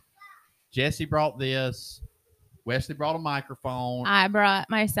batteries. Jesse brought this. Wesley brought a microphone. I brought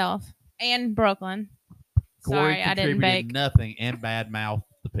myself and Brooklyn. Corey Sorry, I didn't contributed bake. nothing and badmouthed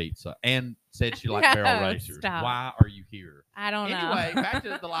the pizza and said she liked barrel No, racers. stop. Why are you here? I don't Anyway, know. back to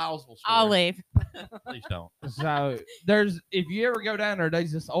the Lylesville story. I'll leave. Please don't. so if you ever go down there,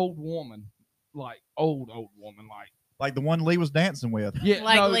 there's this old woman, like old woman, Like the one Lee was dancing with. yeah,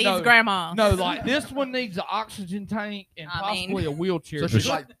 Like Lee's grandma. No, like this one needs an oxygen tank and I mean- possibly a wheelchair. So So she's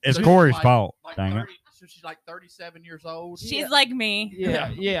like, It's so Corey's she's like- fault. like Dang it. 30 So she's like 37 years old. She's like me. yeah,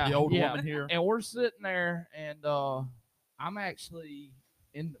 The old yeah. woman here. And we're sitting there, and I'm actually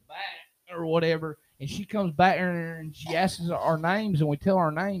in the back or whatever, and she comes back there and she asks us our names, and we tell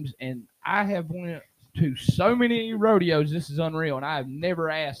our names. And I have went to so many rodeos, this is unreal, and I have never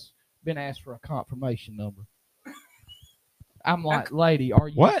been asked for a confirmation number. I'm like, lady, are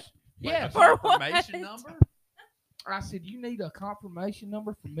you What? Yeah, Like a For confirmation what? number? I said, you need a confirmation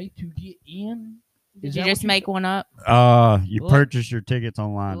number for me to get in? Did Is you that what just make one up? You Let- purchased your tickets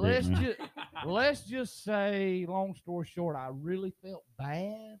online, Let's didn't you? let's just say, long story short, I really felt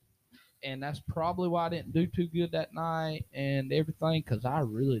bad, and that's probably why I didn't do too good that night and everything, because I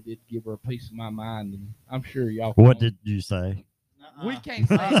really did give her a piece of my mind, and I'm sure y'all. What can. did you say? We can't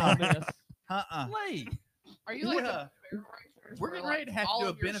say on this? Lee, Are you like Yeah. We're getting ready to have to all do a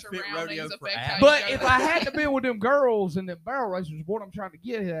of your benefit surroundings rodeo for affect Abby. how you But go if to I the- had to be with them girls and them barrel racers, what I'm trying to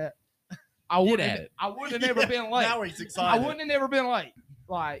get at, I would at have. it. I would have never been late. Now he's I excited. wouldn't have never been late.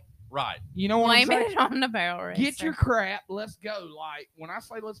 Like, right. you know what I'm Blame saying? it on the barrel racer. Get your crap. Let's go. Like when I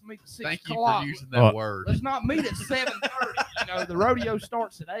say let's meet at 6 Thank you o'clock. for using that word. Let's not meet at 7:30. You know, the rodeo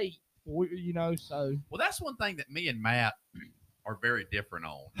starts at 8. So Well, that's one thing that me and Matt are very different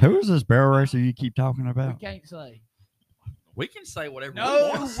on. Who is this barrel racer you keep talking we about? can't say. We can say whatever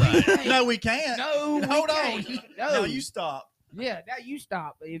No, we want to say. can't. No, we can't. No, we Hold on. can't. No, No, you stop. Yeah, now you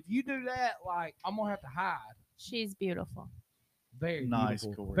stop. If you do that, like I'm gonna have to hide. She's beautiful. Very Nice,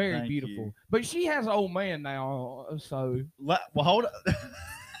 beautiful. Corey. Very Thank beautiful. you. But she has an old man now, so Well, hold on.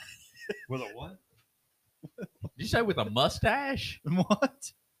 With a what? Did you say with a mustache?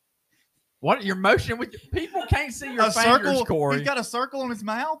 What? What you're motioning with? People can't see your A fingers, circle? Corey. He's got a circle on his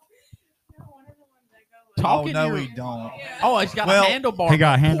mouth? Talking oh, no, your- he don't. Oh, he's got Well, a handlebar. He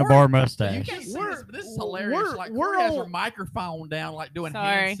got a Corey, handlebar You mustache. can't see We're- this, but this is hilarious. we're- Like we're Corey has her on- microphone down, like doing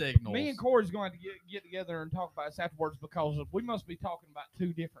Sorry. hand signals. me and Corey's going to get together and talk about this afterwards because we must be talking about two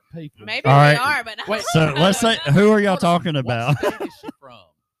different people. Maybe All we right. are, but Wait, So let's say, who are y'all talking What about? state is she from?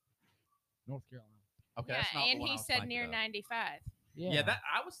 North Carolina. Okay, yeah, that's not the and one I he was said thinking near of. 95. Yeah, that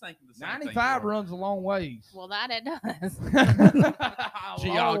I was thinking the same 95 thing. runs a long ways. Well, that it does.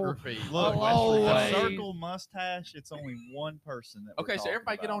 Geography. Look, Oh, a wait. circle mustache. It's only one person. That we're Okay, so talking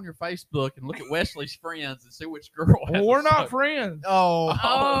everybody get about. on your Facebook and look at Wesley's friends and see which girl. Well, has we're a not circle. friends. Oh,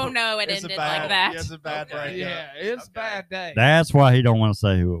 Oh no, it it's ended a bad, like that. Yeah, it's a bad Okay. breakup. Yeah, it's Okay. bad day. That's why he don't want to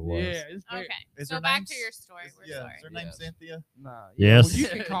say who it was. Yeah, it's very, Okay, Is so her back name to your story. We're Yeah, sorry. is her name Yes. Cynthia? Nah, Yes. well, you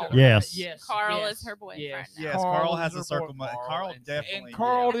can call her Yes. that. Yes. Carl yes. is her boyfriend Yes. now. Yes, Carl Carl is has her a circle. boyfriend. Carl Carl and definitely. And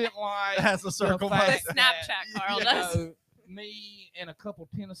Carl yeah, didn't like has a circle fact mustache. The Snapchat Carl you does. know, me and a couple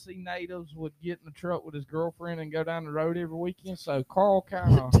Tennessee natives would get in the truck with his girlfriend and go down the road every weekend. So Carl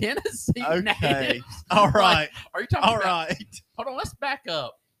kind of Tennessee Okay. natives. All Like, right. are you talking All about? right. Hold on. Let's back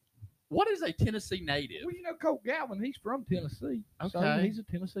up. What is a Tennessee native? well, you know, Colt Galvin, he's from Tennessee. So Okay. he's a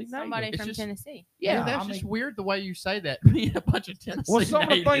Tennessee Somebody native. It's from just- Tennessee. Yeah, that's I just mean, weird the way you say that. Being a bunch of Tennessee well, some of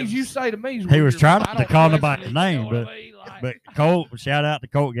the natives. things you say to me is He was weird, trying but not I to don't call question nobody's it, you name, know what I mean? Like, But Colt, shout out to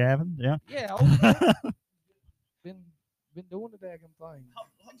Colt Gavin. Yeah. yeah, okay. been doing the daggum thing.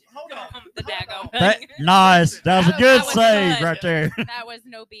 Hold on. The daggone That, thing. nice. That was a That good was save good. right there. That was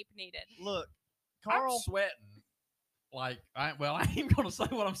no beep needed. Look, I'm Carl. sweating. Like, I ain't gonna say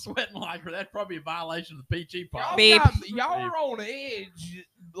what I'm sweating like, or that's probably a violation of the PG Y'all, policy. Beep. y'all are on edge,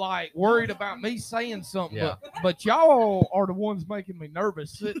 like worried about me saying something, Yeah. but y'all are the ones making me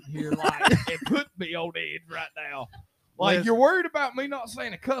nervous sitting here, like, and put me on edge right now. Like, Liz- you're worried about me not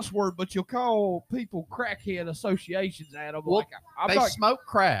saying a cuss word, but you'll call people crackhead associations at them. Well, Like, I'm They like, smoke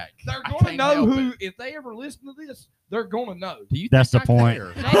crack. they're I going to can't know help who, it. if they ever listen to this, they're going to know. Do you That's think the I point.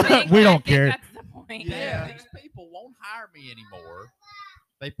 care? We don't I think care. That's the point. Yeah, these people won't hire me anymore.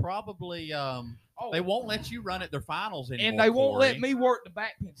 They probably Oh, they won't let you run at their finals anymore. and they won't let Corey. me work the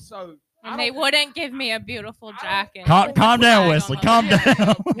back pin. So, And they wouldn't give me a beautiful jacket. Calm down, Wesley. Calm Yeah.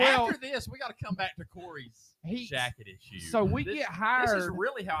 down. Well, After this, we got to come back to Corey's jacket issue. so we This- get This is hired.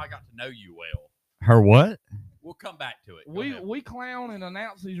 really how I got to know you well. Her what? We'll come back to it. Go ahead. We clown and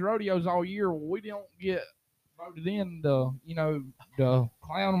announce these rodeos all year. Well, we don't get voted in to to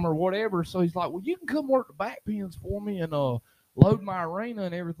clown them or whatever. So he's like, well, you can come work the back pins for me and load my arena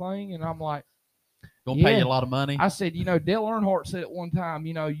and everything. And I'm like, Gonna pay yeah. you a lot of money. I said, Dale Earnhardt said at one time,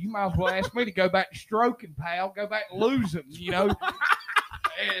 you might as well ask me to go back to stroking, pal. Go back and lose him,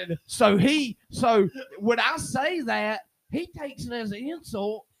 And so when I say that, he takes it as an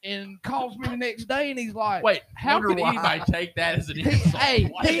insult and calls me the next day and he's like, Wait, how wonder could why. anybody take that as an He- insult? hey,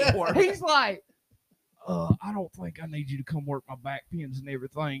 What? he's like, I don't think I need you to come work my back pins and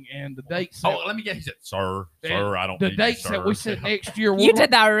everything. And the date set, Oh, let me get. He said, "Sir, And sir, I don't." the need dates you, that we sir." said next year. You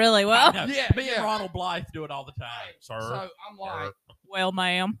did that really I well. know. Yeah, Me yeah. and Ronald Blythe do it all the time, sir. So I'm like, Well,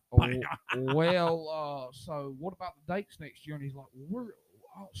 ma'am. so what about the dates next year? And he's like,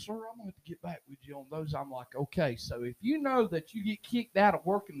 sir, I'm going to have to get back with you on those. I'm like, okay, so if you know that you get kicked out of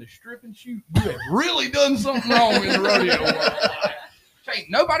working the strip and shoot, you have really done something wrong in the rodeo world. Like, ain't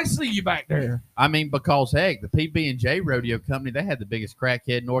nobody see you back there. I mean, because heck, the PB&J Rodeo Company, they had the biggest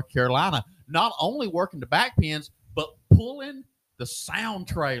crackhead in North Carolina, not only working the back pins, but pulling the sound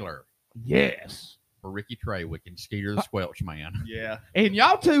trailer Yes. for Ricky Trawick and Skeeter the Squelch Man. Yeah. And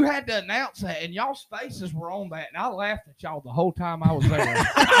y'all two had to announce that, and y'all's faces were on that, and I laughed at y'all the whole time I was there.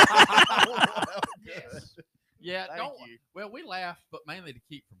 Yes. Yeah, Thank don't. you. Well, we laughed, but mainly to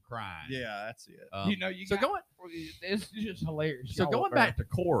keep from crying. Yeah, that's it. You so got- going. It's just hilarious. So Y'all going up back to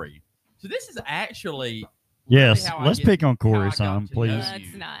Corey. So this is actually Yes. how I Let's get- pick on how I Corey got some, to please. know That's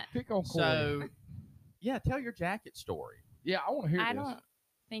you. not. there. Pick on Corey. So, yeah, tell your jacket story. Yeah, I want to hear I this. don't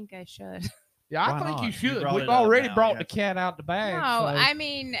think I should. Yeah, I Why think not? you You should. brought We've it up already now, brought yeah. the cat out the bag. No, so- I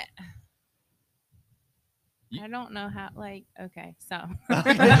mean, You- I don't know how. Like, okay, so. All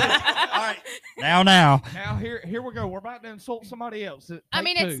right. Now. now here we go. We're about to insult somebody else. I Take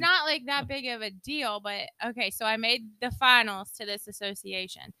mean, two. it's not like that big of a deal, but okay. So I made the finals to this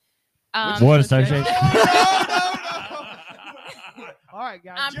association. What No, association? no. All right,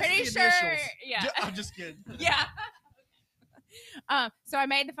 guys. I'm Just pretty the sure. initials. Yeah. I'm just kidding. Yeah. So I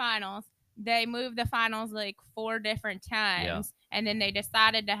made the finals. They moved the finals like 4 different times, and then they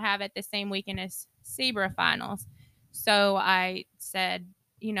decided to have it the same weekend as SEBRA finals. So I said,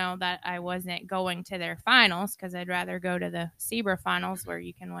 that I wasn't going to their finals because I'd rather go to the SEBRA finals where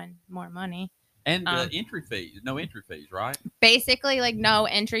you can win more money. And entry fees, no entry fees, right? Basically, like no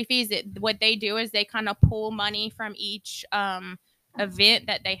entry fees. What they do is they kind of pull money from each event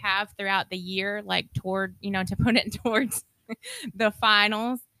that they have throughout the year, like toward, to put it towards the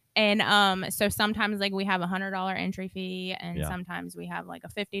finals. And so sometimes like we have $100 entry fee, and Yeah. sometimes we have like a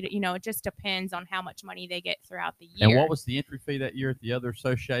 50. It just depends on how much money they get throughout the year. And what was the entry fee that year at the other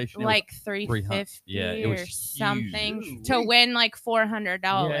association? It was like $350 Yeah, it was or huge. something to win like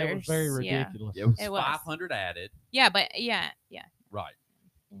 $400. Yeah, it was very Yeah. ridiculous. it was It was. 500 added. Yeah, but yeah. Right.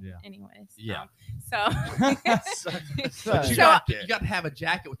 Yeah. Anyways. Yeah. So But you, So- got to have a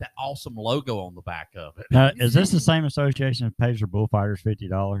jacket with that awesome logo on the back of it. Now, is this the same association that pays their bullfighters $50?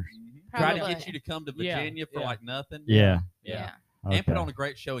 Try to Probably. get you to come to Yeah, Virginia for yeah. like nothing. Yeah. Yeah. And put Okay. on a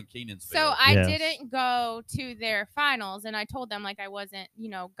great show in Kenansville. So I Yes. didn't go to their finals, and I told them like I wasn't,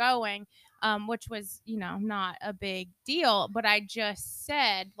 going, which was, not a big deal. But I just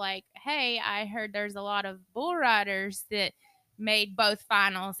said like, hey, I heard there's a lot of bull riders that made both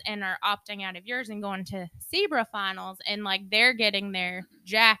finals and are opting out of yours and going to Zebra finals, and like they're getting their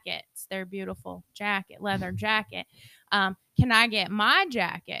jackets, their beautiful leather jacket. Can I get my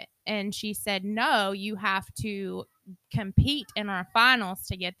jacket? And she said, no, you have to compete in our finals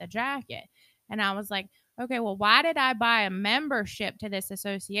to get the jacket. And I was like, okay, well, why did I buy a membership to this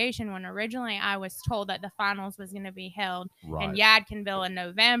association when originally I was told that the finals was going to be held right. in Yadkinville in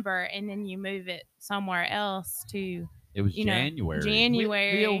November, and then you move it somewhere else to It was you know, January.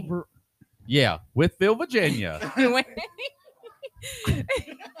 January. Yeah, with Phil, Virginia.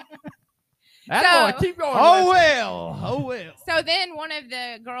 Attaboy, keep going. Oh Wesley. well. So then one of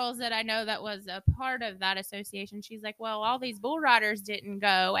the girls that I know that was a part of that association, she's like, well, all these bull riders didn't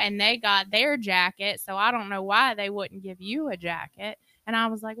go and they got their jacket, so I don't know why they wouldn't give you a jacket. And I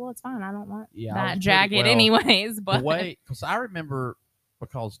was like, well, it's fine. I don't want Yeah, I that was pretty jacket well, anyways. But The way, because I remember,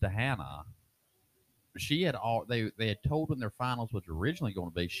 because Dehanna, she had they had told when their finals was originally going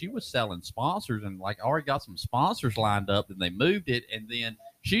to be, she was selling sponsors and like already got some sponsors lined up, and they moved it, and then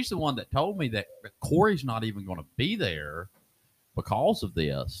she's the one that told me that Corey's not even going to be there because of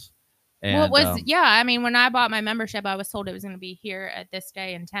this. And, well, it was I mean, when I bought my membership, I was told it was going to be here at this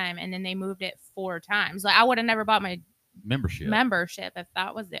day and time, and then they moved it 4 times. Like I would have never bought my membership if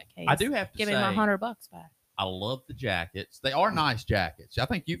that was the case. I do have to give say, him $100 back. I love the jackets. They are nice jackets. I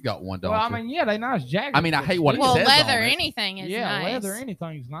think you've got one, don't Well, you? I mean, yeah, they nice jackets. I mean, I hate what it Well, says leather, on it. anything is yeah, nice. leather,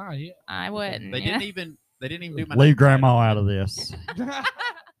 anything's nice. Yeah. I wouldn't. They yeah. didn't do my Leave name grandma tag. out of this.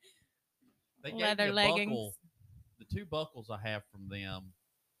 They gave Leather me a leggings. buckle. The 2 buckles I have from them.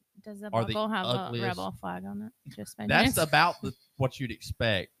 Does the are the buckle have ugliest. a rebel flag on it? Just by That's chance? about what you'd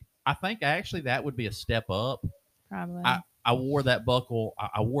expect. I think actually that would be a step up. Probably. I wore that buckle.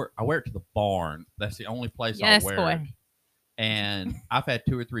 I wear it to the barn. That's the only place Yes, I wear boy. it. And I've had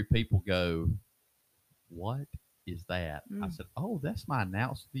 2 or 3 people go, "What is that?" I Mm. said, "Oh, that's my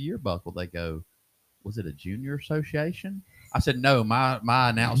announce of the year buckle." They go, "Was it a junior association?" I said, "No, my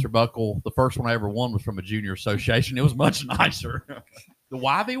announcer buckle, the first one I ever won was from a junior association. It was much nicer." The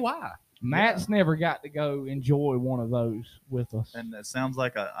YVY. Matt's never got to go enjoy one of those with us. And it sounds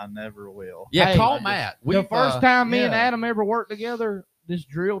like I never will. Yeah, Hey, call I just- Matt. The We've, first time me and yeah. Adam ever worked together, this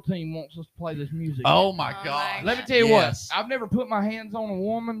drill team wants us to play this music. Oh my Oh God! my Let me tell you Yes. what. I've never put my hands on a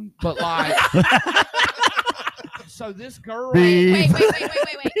woman, but like, so this girl, Beep.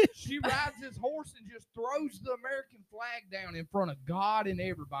 wait. she rides this horse and just throws the American flag down in front of God and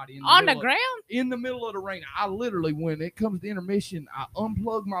everybody in the On the middle of- ground? in the middle of the arena. I literally, when it comes to intermission, I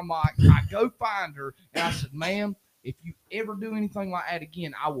unplug my mic, I go find her, and I said, "Ma'am, if you ever do anything like that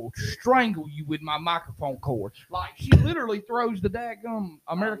again, I will strangle you with my microphone cord." Like, she literally throws the daggum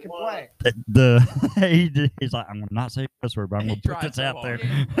American flag. He's like, I'm gonna not say this word, but I'm He gonna put tried this so out hard.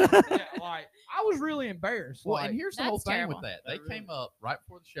 there. Yeah, like, I was really embarrassed. Well, like, and here's the whole That's thing terrible. with that. They came up right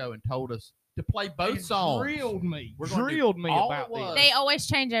before the show and told us to play both it songs. drilled me. We're gonna do Drilled me all about it was. this. They always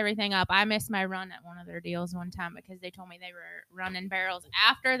change everything up. I missed my run at one of their deals one time because they told me they were running barrels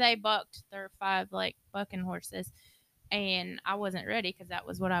after they bucked their 5 like bucking horses. And I wasn't ready because that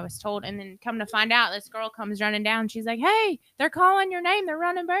was what I was told. And then come to find out, this girl comes running down. She's like, "Hey, they're calling your name. They're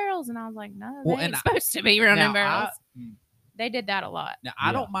running barrels." And I was like, "No, Well, they ain't and supposed to be running now, barrels." They did that a lot. Now I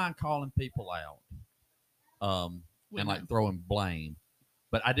Yeah. don't mind calling people out, and like throwing blame,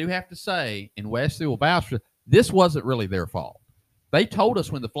 but I do have to say, in Wesley will vouch for this wasn't really their fault. They told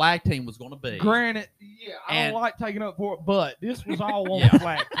us when the flag team was going to be. Granted, yeah, I And- don't like taking up for it, but this was all on Yeah. the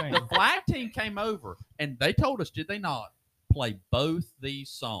flag team. The flag team came over and they told us, did they not, play both these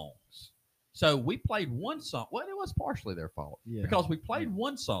songs? So we played one song. Well, it was partially their fault Yeah. because we played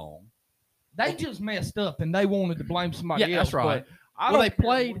one song. They just messed up and they wanted to blame somebody Yeah, else. that's right. but I Well, don't they care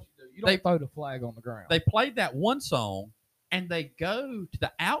played- what you do. You don't they- throw the flag on the ground. They played that one song and they go to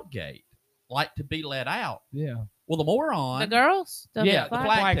the out gate like to be let out. yeah. Well, the moron. The girls? Yeah, the flag-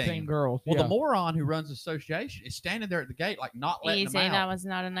 flag team team. girls. Well, yeah. the moron who runs the association is standing there at the gate, like not letting Easy. them That out. was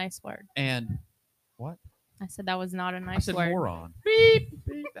not a nice word. And what? I said that was not a I nice said word. moron. Beep,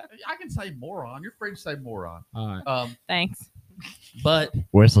 beep. I can say moron. You're free to say moron. All right. Thanks. But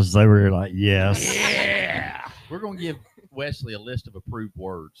Wesley's over here like, yes. yeah, we're gonna give Wesley a list of approved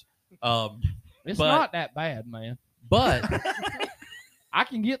words. It's but- not that bad, man. But I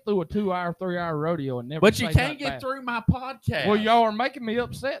can get through a 2-hour, 3-hour rodeo and never. but you say can't nothing get bad. through my podcast. Well, y'all are making me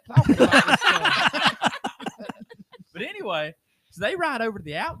upset talking about this stuff. But anyway, so they ride over to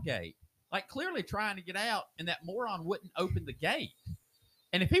the out gate, like clearly trying to get out, and that moron wouldn't open the gate.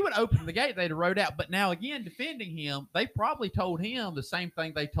 And if he would open the gate, they'd have rode out. But now again, defending him, they probably told him the same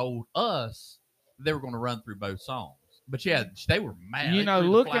thing they told us. They were going to run through both songs. But yeah, they were mad. You They know, threw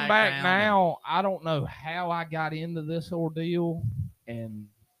the looking flag back down now, I don't know how I got into this ordeal, and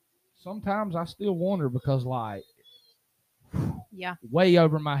sometimes I still wonder because, like, Yeah. way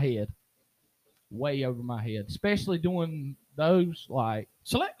over my head, especially doing those like.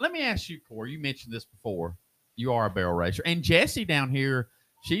 So let me ask you, Corey. You mentioned this before. You are a barrel racer, and Jessie down here,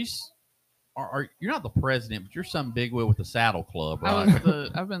 she's. You're not the president, but you're some bigwig with the Saddle Club, right?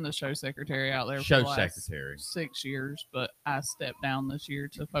 I've been the show secretary out there Show for the last secretary. 6 years, but I stepped down this year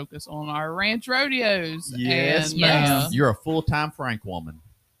to focus on our ranch rodeos. Yes, and, ma'am. You're a full-time Frank woman.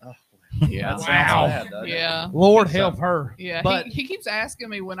 yeah, That sounds Wow. bad, doesn't it? yeah, Lord help her. yeah. But- he keeps asking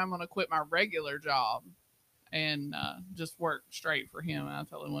me when I'm going to quit my regular job and just work straight for him. And I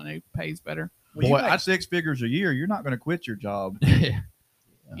tell him when he pays better. Well, Boy, you make 6 figures a year. You're not going to quit your job.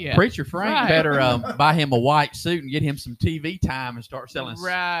 Yeah, Preacher Frank Right. better buy him a white suit and get him some TV time and start selling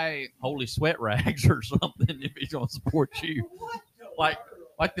right. holy sweat rags or something if he's going to support you. Like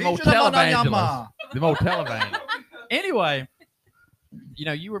the old Each of them on televangelists. Yamaha. The old televangelists. Anyway, you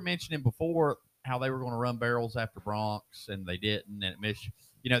know, you were mentioning before how they were going to run barrels after Bronx and they didn't, and it missed.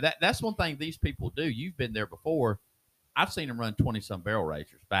 You know, that's one thing these people do. You've been there before. I've seen them run 20-some barrel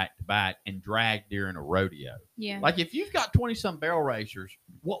racers back to back and drag during a rodeo. Yeah. Like if you've got 20-some barrel racers,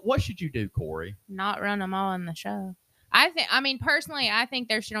 what should you do, Corey? Not run them all in the show. I mean, personally, I think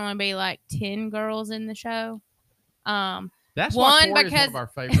there should only be like 10 girls in the show. That's One, why Corey is one because- of our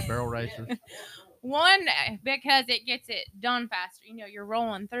favorite barrel racers. One, because it gets it done faster. You know, you're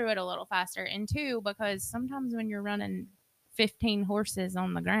rolling through it a little faster. And two, because sometimes when you're running 15 horses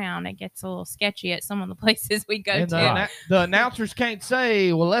on the ground, it gets a little sketchy at some of the places we go And to. the announcers can't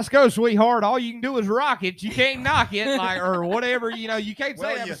say, "Well, let's go, sweetheart." All you can do is rock it. You can't knock it, like or whatever. You know, you can't say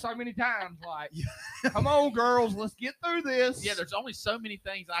Well, that so many times. Like, come on, girls, let's get through this. Yeah, there's only so many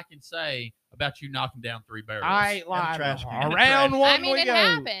things I can say about you knocking down 3 barrels. I ain't lying. trash can. Around one I mean, we it go.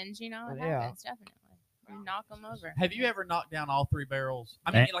 happens. You know, it Yeah. happens definitely. You knock them over. Have you ever knocked down all 3 barrels?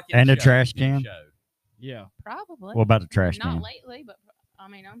 I And- like and in a show, trash in can? show. Yeah. Probably. What about the trash Not can? lately, but I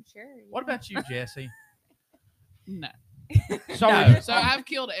mean, I'm sure. What yeah. about you, Jesse? No. So No. So I've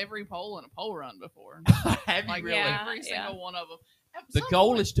killed every pole in a pole run before. Have you Like really? Yeah. every single one of them. The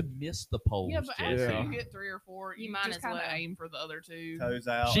goal is to miss the poles, yeah, but Jesse. after Yeah. you get 3 or 4, You you might just as kind of well. aim for the other 2. Toes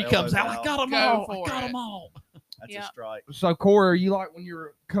out. She elbows comes out. I got them Go all. I for got it. them all. That's Yeah. a strike. So Corey, are you like when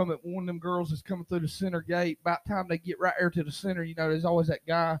you're coming, one of them girls is coming through the center gate? About time they get right there to the center, you know, there's always that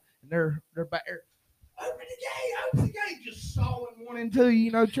guy, and they're back there. Open the gate, just sawing one and two, you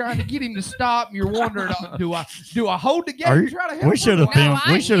know, trying to get him to stop. And you're wondering, do I hold the gate? Are and you- try to help we should have him? filmed-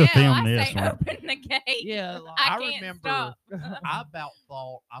 we I should have yell. filmed I this say, one. open the gate. Yeah, like, I I can't remember stop. I about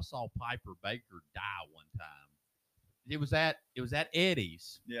thought I saw Piper Baker die one time. It was at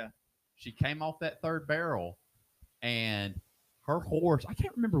Eddie's. Yeah. She came off that 3rd barrel, and her horse, I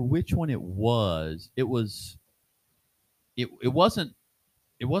can't remember which one it was. It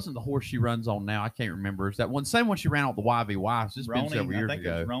wasn't the horse she runs on now. I can't remember. It's that one, same one she ran on the YVY. It's been several Roney, I years think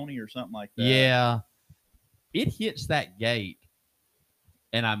ago. it was Roney or something like that. Yeah. It hits that gate,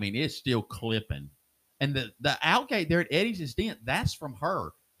 and I mean, it's still clipping. And the out gate there at Eddie's is dent. That's from her.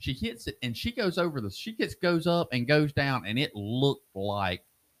 She hits it, and she goes over goes up and goes down, and it looked like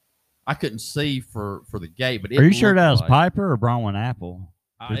I couldn't see for the gate. But it Are you sure looked that was like, Piper or Bronwyn Apple?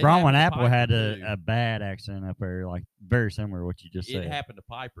 Because it Bronwyn happened to Apple Piper, had too. a bad accident up there, like very similar to what you just It said. happened to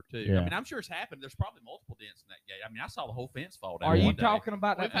Piper too. Yeah. I mean, I'm sure it's happened. There's probably multiple dents in that gate. I mean, I saw the whole fence fall down. Are you one day. talking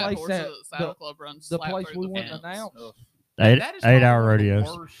about We've that had place horses that at the Saddle Club runs the slap place through we the went to fence. announce? Ugh. That is 8-hour probably one of the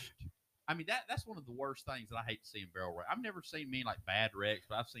rodeos. worst- I mean, that's one of the worst things that I hate to see in barrel race. I've never seen many like bad wrecks,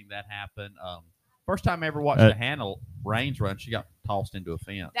 but I've seen that happen. First time I ever watched the Hannah Raines run, she got tossed into a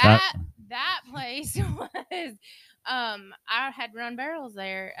fence. That place was I had run barrels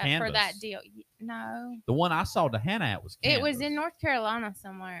there for that Canvas. deal. No, The one I saw the Hannah at was it was Canvas. in North Carolina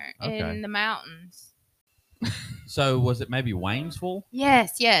somewhere Okay. in the mountains. So was it maybe Waynesville?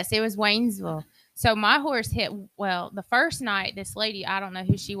 Yes, it was Waynesville. So my horse hit, well, the first night, this lady, I don't know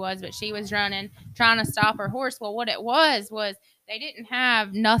who she was, but she was running, trying to stop her horse. Well, what it was they didn't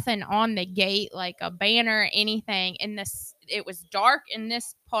have nothing on the gate, like a banner or anything. And it was dark in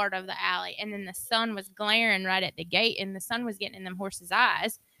this part of the alley. And then the sun was glaring right at the gate, and the sun was getting in them horses'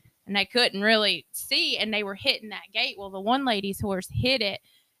 eyes. And they couldn't really see, and they were hitting that gate. Well, the one lady's horse hit it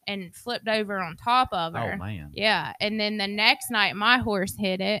and flipped over on top of her. Oh, man. Yeah. And then the next night, my horse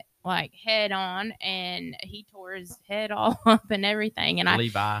hit it like head on, and he tore his head all up and everything. And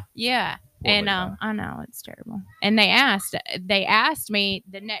Levi. yeah. Poor And Levi. I know it's terrible. And they asked me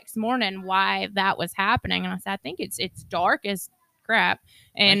the next morning why that was happening, and I said I think it's dark as crap,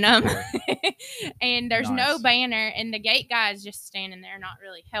 and and there's no Nice. banner, and the gate guy is just standing there not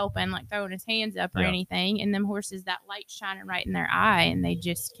really helping, like throwing his hands up or Yeah. anything, and them horses, that light shining right in their eye, and they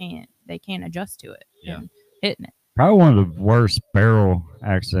just can't adjust to it. Yeah. And hitting it. Probably one of the worst barrel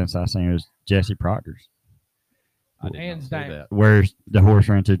accidents I've seen was Jesse Proctor's, I did not Hands see down. that. where the horse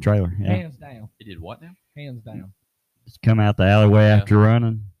ran to a trailer. Yeah. Hands down. It did what now? Hands down. Just come out the alleyway Yeah. after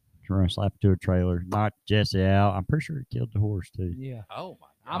running, run slap to a trailer, knocked Jesse out. I'm pretty sure it killed the horse too. Yeah. Oh, my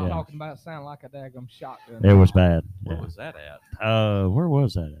I'm God. Yeah. talking about sound like a daggum shotgun. It was bad. Where Yeah. was that at? Where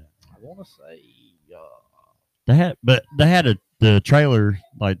was that at? I want to say. They had the trailer,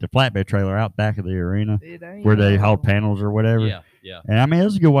 like the flatbed trailer, out back of the arena It ain't. where they hauled panels or whatever. Yeah, yeah. And I mean, it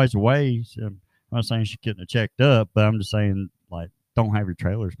was a good ways away. So I'm not saying she couldn't have checked up, but I'm just saying, like, don't have your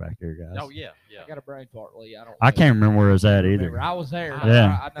trailers back there, guys. Oh, yeah, yeah. I got a brain fart, Lee. I don't. I can't remember where it was at remember. either. I was there.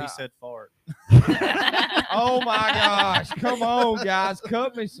 Yeah. I He said fart. Oh my gosh! Come on, guys,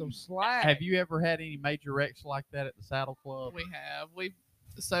 cut me some slack. Have you ever had any major wrecks like that at the Saddle Club? We have. We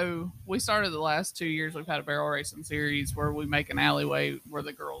started the last 2 years. We've had a barrel racing series where we make an alleyway where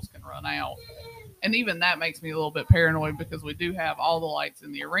the girls can run out, and even that makes me a little bit paranoid because we do have all the lights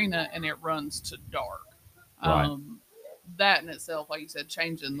in the arena and it runs to dark. Right. That in itself, like you said,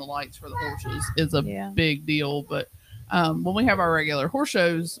 changing the lights for the horses is a Yeah. big deal. But when we have our regular horse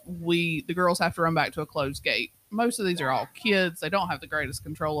shows, the girls have to run back to a closed gate. Most of these are all kids. They don't have the greatest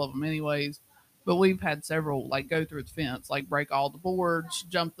control of them anyways. But we've had several like go through the fence, like break all the boards,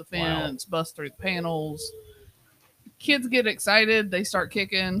 jump the fence, bust through the panels. Kids get excited, they start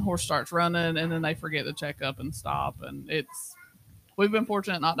kicking, horse starts running, and then they forget to check up and stop. And we've been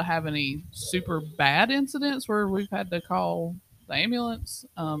fortunate not to have any super bad incidents where we've had to call the ambulance,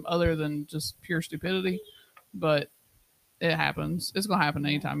 other than just pure stupidity. But it happens. It's gonna happen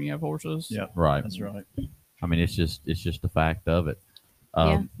anytime you have horses. Yeah. Right. That's right. I mean, it's just a fact of it.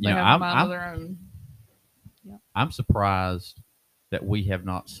 Yeah. You They know, have a mind of their own. I'm surprised that we have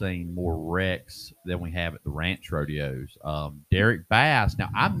not seen more wrecks than we have at the ranch rodeos. Derek Bass. Now,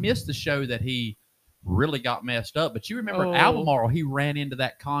 I missed the show that he really got messed up, but you remember Oh. at Albemarle, he ran into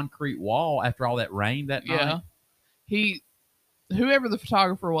that concrete wall after all that rain that night. Yeah. Whoever the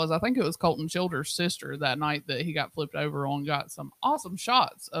photographer was, I think it was Colton Childers' sister that night that he got flipped over on, got some awesome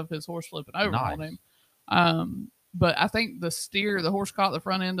shots of his horse flipping over on Nice. him. But I think the horse caught the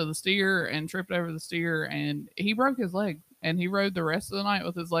front end of the steer and tripped over the steer, and he broke his leg. And he rode the rest of the night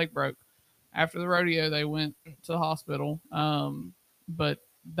with his leg broke. After the rodeo, they went to the hospital. But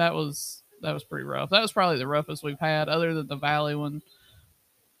that was pretty rough. That was probably the roughest we've had, other than the Valley when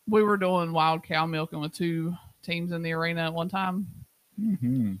we were doing wild cow milking with 2 teams in the arena at one time,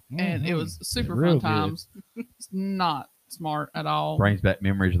 Mm-hmm. and it was super Real fun times. It's not smart at all. Brings back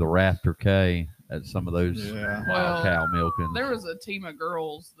memories of the Rafter K at some of those Yeah. Well, cow milking. There was a team of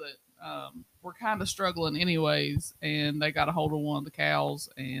girls that were kind of struggling anyways, and they got a hold of one of the cows,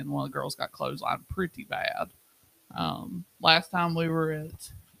 and one of the girls got clotheslined pretty bad. Last time we were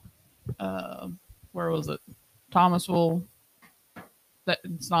at where was it? Thomasville. That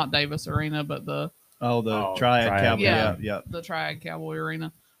it's not Davis Arena, but the Triad Cowboy. Yeah. Yeah. the Triad Cowboy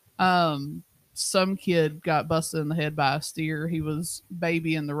Arena. Some kid got busted in the head by a steer. He was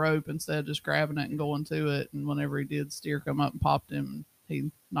babying the rope instead of just grabbing it and going to it. And whenever he did, steer come up and popped him. He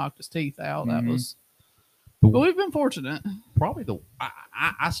knocked his teeth out. That Mhm. was. But we've been fortunate. Probably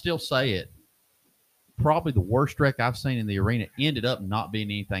I still say it. Probably the worst wreck I've seen in the arena ended up not being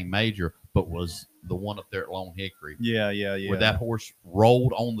anything major, but was the one up there at Lone Hickory. Yeah. Where that horse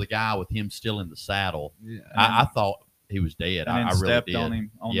rolled on the guy with him still in the saddle. Yeah. I thought he was dead. And then I really stepped did. on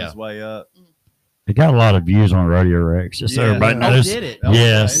him on Yeah. his way up. It got a lot of views on Rodeo Rex, just so Yeah. everybody Oh, knows. did it? Oh,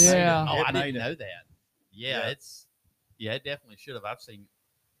 Yes. it made it. Yeah. Oh, It I made didn't it. know that. Yeah, Yeah. it definitely should have. I've seen,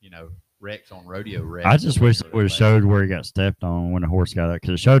 wrecks on Rodeo Rex. I just wish it would have showed where he got stepped on when the horse got up, because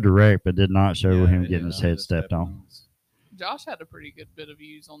it showed the wreck, but did not show Yeah, him it getting did his not head get stepped on. Josh had a pretty good bit of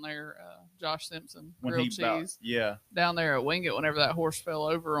views on there. Josh Simpson, When grilled he about, cheese, yeah. down there at Wingate whenever that horse fell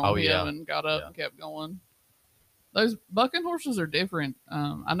over on Oh, him yeah. and got up Yeah. and kept going. Those bucking horses are different.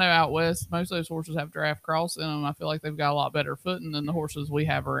 I know out west, most of those horses have draft cross in them. I feel like they've got a lot better footing than the horses we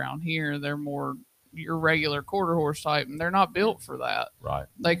have around here. They're more your regular quarter horse type, and they're not built for that. Right.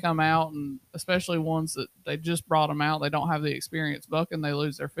 They come out, and especially ones that they just brought them out, they don't have the experience bucking. They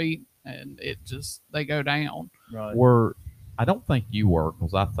lose their feet, and they go down. Right. I don't think you were,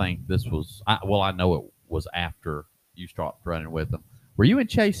 because I think this was, I know it was after you started running with them. Were you in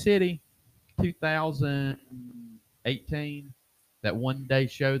Chase City 2018? That one day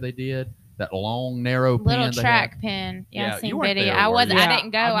show they did? That long, narrow pen Little they had? track pen. Yeah, Yeah, I seen you weren't video. there, I were wasn't. you? I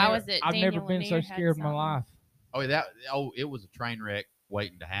didn't go. I was at. I've never Daniel been so Lanier had scared in my something. life. It was a train wreck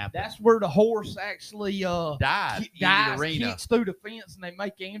waiting to happen. That's where the horse actually died in the dies, arena. kicks through the fence, and they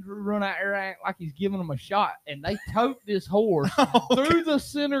make Andrew run out there act like he's giving him a shot, and they tote this horse through the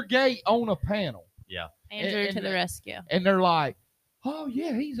center gate on a panel, Andrew And- to the rescue. and they're like, "Oh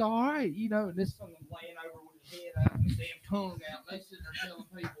yeah, he's all right," and this someone laying over with his head out and his damn tongue out. And they sitting there telling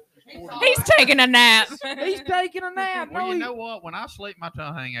people, He's taking a nap. He's taking a nap. Well, No, you know what? When I sleep, my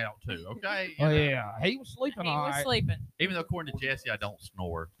tongue hang out too. Okay. You Oh know? yeah, he was sleeping He all was right. sleeping. Even though according to Jesse, I don't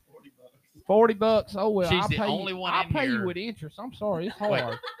snore. $40. Oh well, She's I'll the pay only you. one I'll in pay here. you with interest. I'm sorry, it's Wait.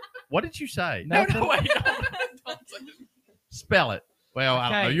 hard. What did you say? Nothing. No, wait. Don't say it. Spell it. Well, I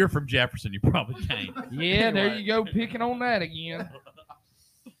don't know. Okay. You're from Jefferson. You probably can't. Yeah, there you go, picking on that again.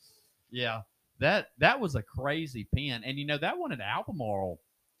 Yeah, that was a crazy pen, and that one at Albemarle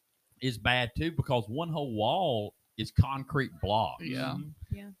is bad too because one whole wall is concrete blocks. Yeah.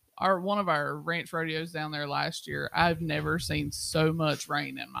 Yeah. One of our ranch rodeos down there last year, I've never seen so much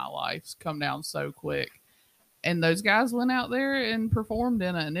rain in my life come down so quick. And those guys went out there and performed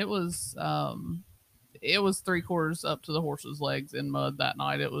in it, and it was 3/4 up to the horse's legs in mud that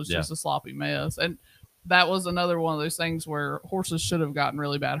night. It was just a sloppy mess. And that was another one of those things where horses should have gotten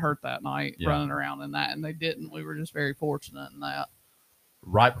really bad hurt that night running around in that, and they didn't. We were just very fortunate in that.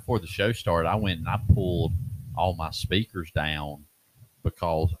 Right before the show started, I went and I pulled all my speakers down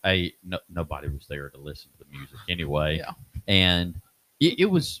because nobody was there to listen to the music anyway. Yeah. And it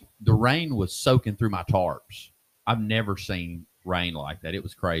was, the rain was soaking through my tarps. I've never seen rain like that. It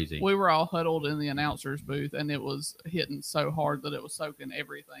was crazy. We were all huddled in the announcer's booth, and it was hitting so hard that it was soaking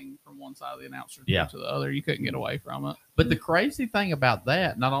everything from one side of the announcer's booth to the other. You couldn't get away from it. But the crazy thing about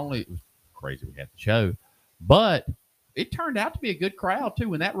that, not only it was crazy we had the show, but it turned out to be a good crowd too.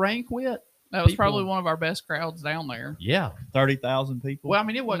 When that rain quit, That was people- probably one of our best crowds down there. yeah. 30,000 people. Well, I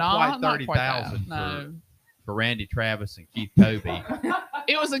mean, it wasn't Not quite 30,000 that. No, for Randy Travis and Keith Kobe.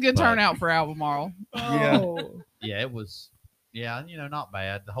 it was a good But- turnout for Albemarle. Yeah. Yeah, it was. Yeah, not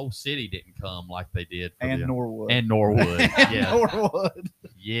bad. The whole city didn't come like they did for and the, Norwood. and Norwood. Yes, Norwood.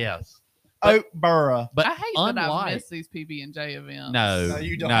 yes. Oakborough. But I hate that I've unlike missed these PB&J events. no,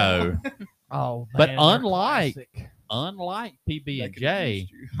 you don't. no, Oh, But man, they're unlike- classic. unlike They PB and could've J,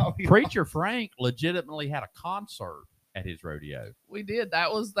 used you. Oh, yeah. Preacher Frank legitimately had a concert at his rodeo. We did.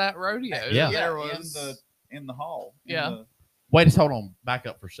 That was that rodeo. Yeah. There was. in the hall. in Yeah. the- Wait, just hold on. Back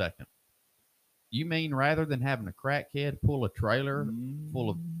up for a second. You mean rather than having a crackhead pull a trailer full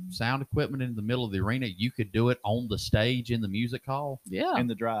of sound equipment into the middle of the arena, you could do it on the stage in the music hall? Yeah. in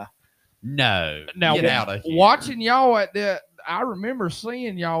the dry. No. Now, Get out of here. watching y'all at that, I remember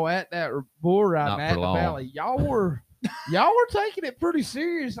seeing y'all at that bull Not riding for at the long. Valley. Y'all were taking it pretty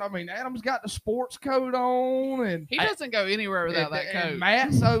serious. I mean, Adam's got the sports coat on, and He doesn't go anywhere without that and coat.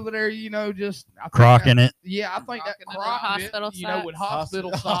 Matt's over there, just I think Crocking it. Yeah, I think that Crocking it. crock Hospital with socks.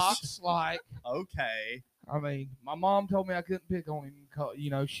 hospital socks. Like, Okay. I mean, my mom told me I couldn't pick on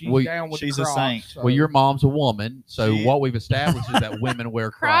him. She's Well, down with she's the a Crocs, saint. so- Well, your mom's a woman, so She- what we've established is that women wear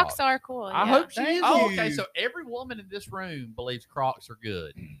Crocs. Crocs are cool. I yeah. hope she Thank is. Oh, you. okay. So every woman in this room believes Crocs are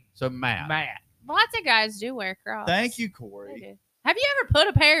good. So Matt, Lots of guys do wear Crocs. Thank you, They Corey. do. Have you ever put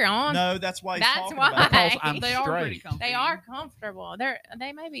a pair on? No, that's why he's That's talking why. about it. because I'm They are pretty straight. comfy. They are comfortable.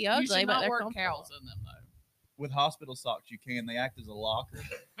 They may be You ugly, should but not they're wear comfortable. cows in them though. With hospital socks, you can. They act as a locker.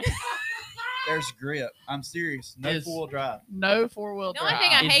 There's grip. I'm serious. No Is- four-wheel drive. No 4-wheel The drive. only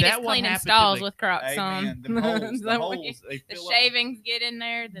thing I Is hate that is what cleaning happened to stalls the- with Crocs on. Amen. Them holes. The The holes. way They the fill up. shavings get in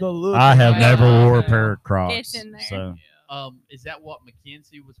there. The look. I have Yeah. never wore a pair of Crocs. It's in there. So is that what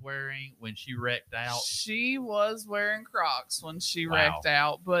Mackenzie was wearing when she wrecked out? She was wearing Crocs when she Wow. wrecked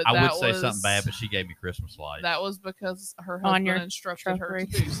out, but I that would say was, something bad, but she gave me Christmas lights. that was because her On husband your instructed her to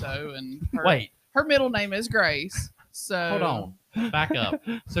trophy. do so. And her, Wait, her middle name is Grace. So hold on. Back up.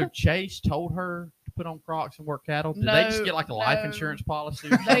 So Chase told her to put on Crocs and work cattle? Did they just No, get like a life no. insurance policy?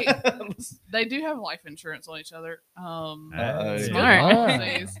 They do have life insurance on each other. Uh-oh. Smart.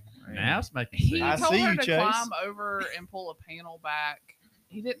 policies. Now it's making He sense. I told see her you, to Chase. climb over and pull a panel back.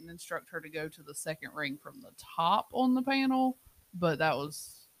 He didn't instruct her to go to the second ring from the top on the panel, but that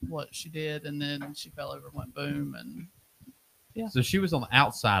was what she did. And then she fell over and went boom. And So she was on the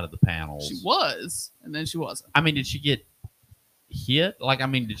outside of the panels. she was, and then she wasn't. I mean, did she get hit? Like, I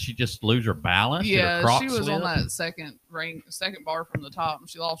mean, did she just lose her balance? Did her Yeah, Crocs she was slip? on that second bar from the top, and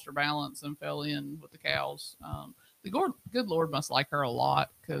she lost her balance and fell in with the cows. The good Lord must like her a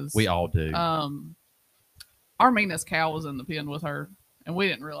lot because We all do. our meanest cow was in the pen with her, and we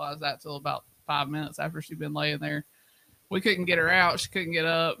didn't realize that till about 5 minutes after she'd been laying there. We couldn't get her out. She couldn't get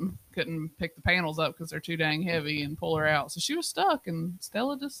up, couldn't pick the panels up because they're too dang heavy and pull her out. So she was stuck, and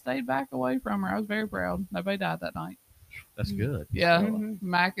Stella just stayed back away from her. I was very proud. Nobody died that night. That's good. Yeah, Mhm.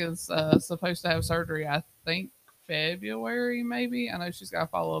 Mac is supposed to have surgery, I think February maybe. I know she's got a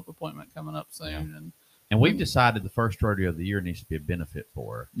follow-up appointment coming up soon. And we've decided the first rodeo of the year needs to be a benefit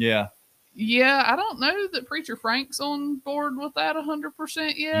for her. Yeah. Yeah, I don't know that Preacher Frank's on board with that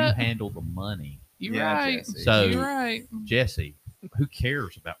 100% yet. You handle the money. You're Yeah, right. Jesse. So- You're right. Jesse, who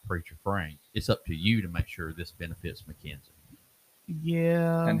cares about Preacher Frank? It's up to you to make sure this benefits Mackenzie.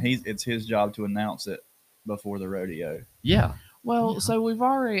 Yeah. And it's his job to announce it before the rodeo. Yeah. Well, so we've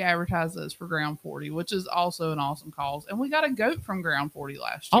already advertised this for Ground 40, which is also an awesome cause. And we got a goat from Ground 40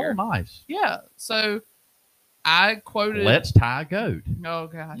 last year. Oh, nice. Yeah. So I quoted. Let's tie a goat. Oh,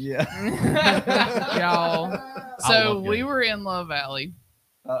 gosh. Yeah. Y'all. I So love we goats. were in Love Valley,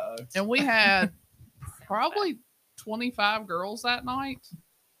 Uh-oh. and we had probably 25 girls that night.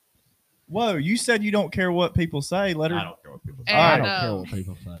 Whoa, you said you don't care what people say. Let her. I don't care what people say. I And, don't care um, what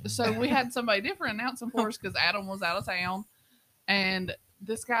people say. So we had somebody different announcing for us because Adam was out of town, and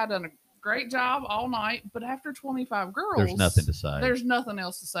this guy done a great job all night. But after 25 girls, There's nothing to say. There's nothing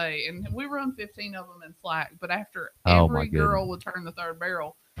else to say, and we run 15 of them in flack. But after Oh, my every girl would turn the third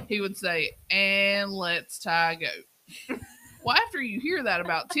barrel, he would say, "And let's tie a goat." Well, after you hear that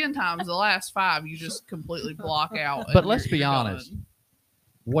about 10 times, the last 5 you just completely block out. But and let's you're be honest. done.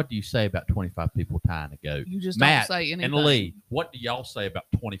 What do you say about 25 people tying a goat? You just Matt don't say anything. and Lee, what do y'all say about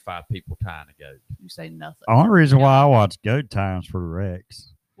 25 people tying a goat? You say nothing. The only reason why I watch goat times for the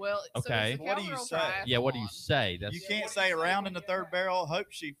wrecks. Well, Okay. So What do you say? Yeah, what do you say? That's You can't say around in the third barrel. Hope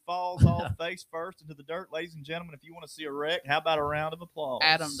she falls off face first into the dirt, ladies and gentlemen. If you want to see a wreck, how about a round of applause?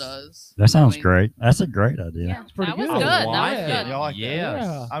 Adam does. That sounds I mean, great. That's a great idea. Yeah, It's pretty that was good. good. I That like was it. good. Y'all like that? Yes.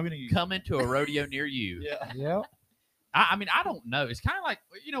 Yeah. I'm gonna use. Come into a rodeo near you. Yeah. Yep. I mean, I don't know. It's kind of like,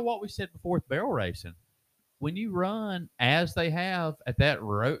 you know what we said before with barrel racing. When you run as they have at that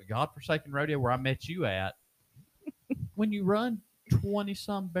godforsaken rodeo where I met you at, when you run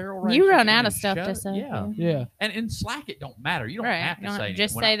 20-some barrel races, You run in out a of stuff show- to say. Yeah. Yeah. And in slack, it don't matter. You don't Right. have to Don't- say anything.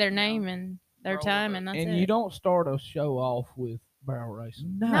 just When say I- their name and their Roll time, over. and that's And it. you don't start a show off with barrel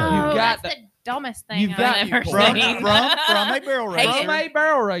racing. No, You got that's the dumbest thing you've I've got- ever From, seen. from a barrel Hate racer. From a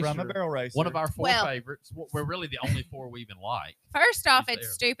barrel racer. From a barrel racer. One of our 4 Well- favorites. We're really the only 4 we even like. First off, He's it's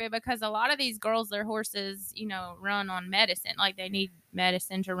there. stupid because a lot of these girls, their horses, run on medicine. Like they need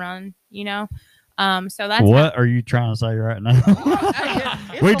medicine to run, So that's What are you trying to say right now?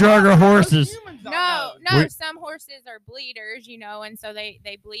 It's We a drug lot our of horses. humans don't no. know. We- Some horses are bleeders, and so they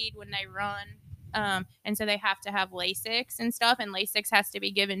bleed when they run. And so they have to have Lasix and stuff, and Lasix has to be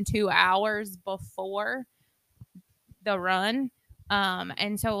given 2 hours before the run.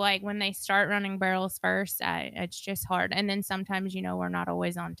 And so like when they start running barrels first, it's just hard. And then sometimes, we're not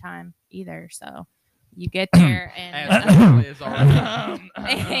always on time either. So you get there As and usually is already.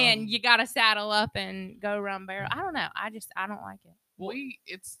 and you got to saddle up and go run barrel. I don't know. I don't like it.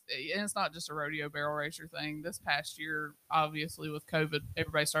 It's not just a rodeo barrel racer thing. This past year, obviously with COVID,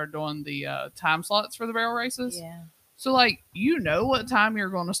 everybody started doing the time slots for the barrel races. Yeah. So like, what time you're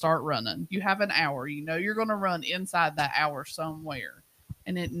going to start running. You have an hour. You're going to run inside that hour somewhere,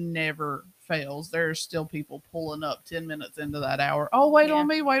 and it never fails. There's still people pulling up 10 minutes into that hour. Oh, wait on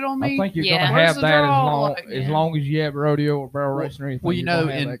me, wait on I me. think you're Yeah. gonna Where's have the that draw? as Like, long as you have rodeo or barrel racing or anything. well, you you're know,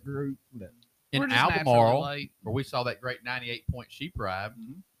 gonna have in- that group. That, We're In just naturally Albemarle, late. where we saw that great 98-point sheep ride,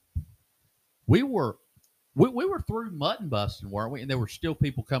 Mhm. we were through mutton busting, weren't we? And there were still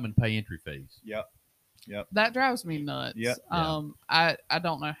people coming to pay entry fees. Yep. That drives me nuts. Yep. I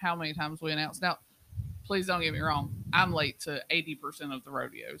don't know how many times we announced. Now, please don't get me wrong. I'm late to 80% of the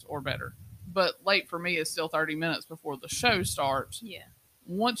rodeos or better. But late for me is still 30 minutes before the show starts. Yeah.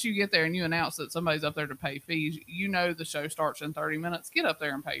 Once you get there and you announce that somebody's up there to pay fees, the show starts in 30 minutes. Get up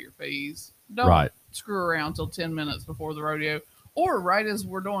there and pay your fees. Don't Right. screw around till 10 minutes before the rodeo. or right as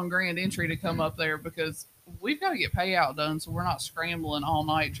we're doing grand entry to come up there because we've got to get payout done, so we're not scrambling all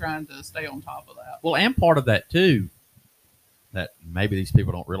night trying to stay on top of that. Well, and part of that too, that maybe these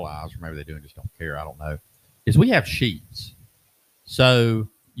people don't realize, or maybe they do and just don't care. I don't know. Is we have sheets, so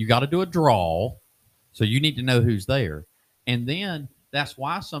you got to do a draw, so you need to know who's there, and then that's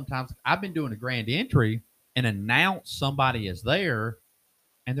why sometimes I've been doing a grand entry and announce somebody is there,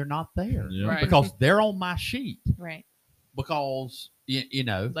 and they're not there Right. because they're on my sheet Right. because you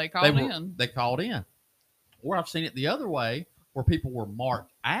know They called were- in. They called in. Or I've seen it the other way where people were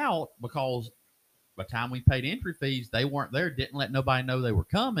marked out because by the time we paid entry fees, they weren't there, didn't let nobody know they were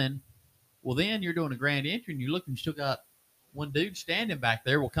coming. Well, then you're doing a grand entry and you look and you still got one dude standing back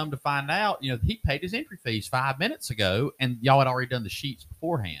there. Will come to find out, he paid his entry fees 5 minutes ago and y'all had already done the sheets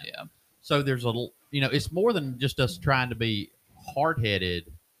beforehand. Yeah. So there's it's more than just us trying to be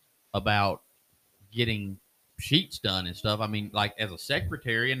hard-headed about getting sheets done and stuff. I mean, like as a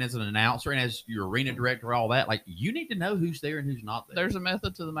secretary and as an announcer and as your arena director, all that, like you need to know who's there and who's not there. There's a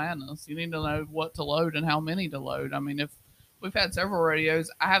method to the madness. You need to know what to load and how many to load. I mean, if we've had several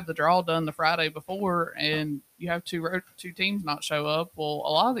radios, I have the draw done the Friday before, and you have two teams not show up. Well, a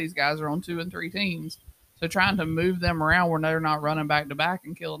lot of these guys are on 2 and 3 teams, so trying to move them around where they're not running back to back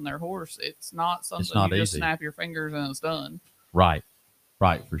and killing their horse, it's not something not you just easy. snap your fingers and it's done. Right,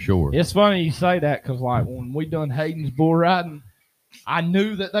 for sure. It's funny you say that because, like, when we done Hayden's bull riding, I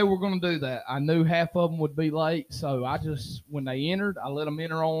knew that they were going to do that. I knew half of them would be late, so I just, when they entered, I let them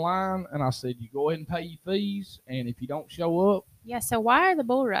enter online, and I said, you go ahead and pay your fees, and if you don't show up, Yeah. So why are the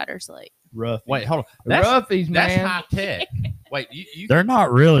bull riders late? Rough. Wait, hold on. the That's roughies, that's man, high tech. Wait, you They're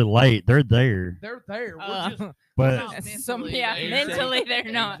not really late. They're there, they're there. We're Uh, just, but Not mentally Yeah, there. mentally they're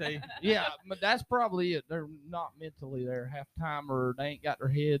not. yeah, but that's probably it. They're not mentally there half the time, or they ain't got their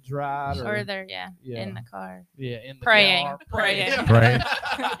heads right, Or they're yeah, in the car. in the Praying. car, Praying. Pray.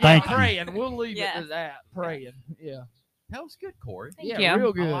 Yeah, Thank you. praying. We'll leave Yeah. it at that. Praying. Yeah. That was good, Corey. Thank yeah, you.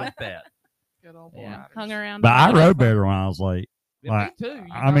 real good. I like that. Good old Yeah. riders. Hung around. but I all day. rode better when I was late. Yeah, Like, me too.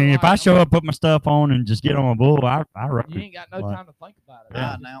 You I know, mean, if like, I show up, put my stuff on, and just get on my bull, I rode. you ain't got no Like, time to think about it.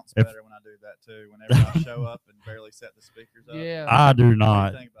 I announce If- better when I do that too. Whenever I show up and barely set the speakers up. Yeah. I do What do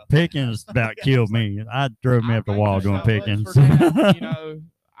not. you think about that? Pickens about killed me. I drove me I up the think wall there's doing not much Pickens. for that, you know,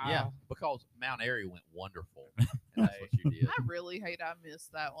 Yeah, because Mount Airy went wonderful. And that's what you did. I really hate I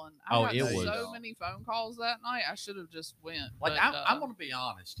missed that one. I Oh, got it was- so many phone calls that night. I should have just went. Like but, I'm going to be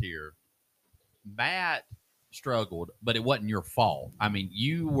honest here. Matt struggled, but it wasn't your fault. I mean,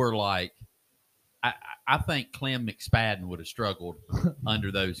 you were like, I think Clem McSpadden would have struggled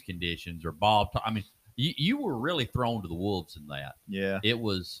under those conditions, or Bob. I mean, you were really thrown to the wolves in that. Yeah. It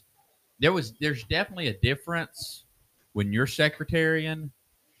was there's definitely a difference when you're secretarian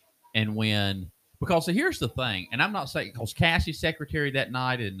and when, because so here's the thing, and I'm not saying, because Cassie's secretary that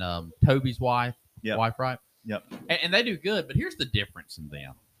night and Toby's wife, right? Yep. And they do good, but here's the difference in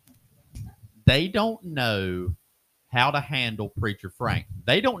them. They don't know how to handle Preacher Frank.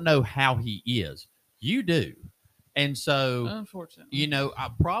 They don't know how he is. You do. And so, unfortunately,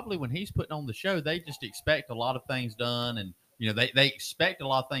 probably when he's putting on the show, they just expect a lot of things done, and they expect a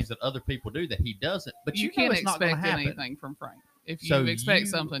lot of things that other people do that he doesn't. But you know can't it's not going to expect happen. anything from Frank. If you So expect you-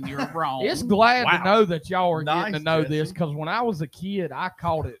 something, you're wrong. It's glad Wow. to know that y'all are Nice, getting to know this, Jesse. because when I was a kid, I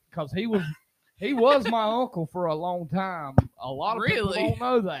caught it because he was my uncle for a long time. A lot of Really? people don't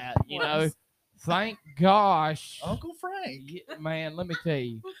know that, you know. Was. Thank gosh, Uncle Frank. Yeah, man. Let me tell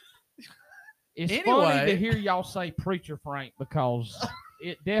you, it's Anyway. funny to hear y'all say Preacher Frank because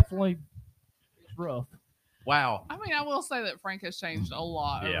it definitely is rough. Wow. I mean, I will say that Frank has changed a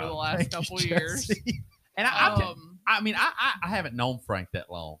lot Yeah. over the last Thank couple you, years. Jesse. And I haven't known Frank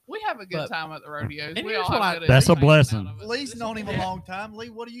that long. We have a good But- time at the rodeos. and We here's all what have I- good That's a entertainment blessing. out of it. Lee's known him a long time. Lee,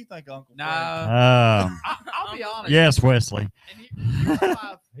 what do you think, Uncle No. Frank? I'll be honest. Yes, Wesley. And here's what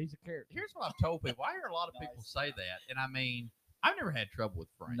I've He's a character. here's what I've told people. I hear a lot of people say that, and I mean, I've never had trouble with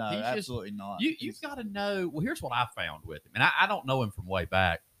Frank. No, He's just, absolutely not. you've He's- got to know. Well, here's what I found with him, and I don't know him from way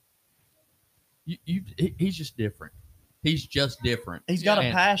back. He's just different. He's just different. He's got a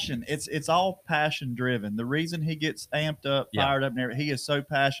And- passion. It's all passion driven. The reason he gets amped up, Yeah. fired up, and everything, he is so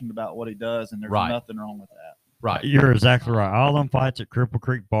passionate about what he does, and there's Right. nothing wrong with that. Right. You're exactly right. All them fights at Cripple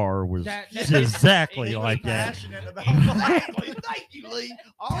Creek Bar was That- exactly he was like that. Passionate about Thank you, Lee.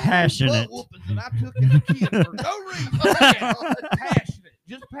 All those Passionate. butt whoopings that I took as a kid for no reason. Yeah, passionate,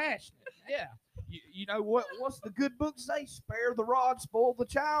 just passionate. Yeah. You know what's the good book say? Spare the rod, spoil the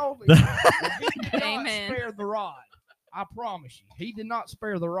child. He did not Amen. spare the rod. I promise you, he did not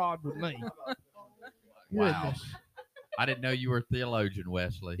spare the rod with me. Wow. Goodness. I didn't know you were a theologian,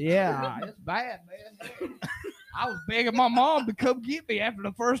 Wesley. Yeah, it's bad, man. I was begging my mom to come get me after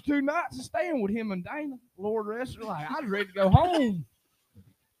the first 2 nights of staying with him and Dana. Lord rest her, like I was ready to go home.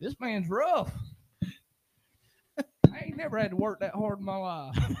 This man's rough. I ain't never had to work that hard in my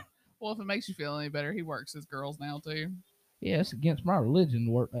life. Well, if it makes you feel any better, he works his girls now too. Yeah, it's against my religion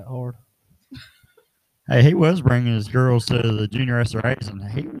to work that hard. Hey, he was bringing his girls to the junior SRAs, and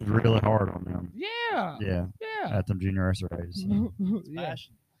he was really hard on them. Yeah. Yeah, Yeah. at them junior SRAs. Yeah.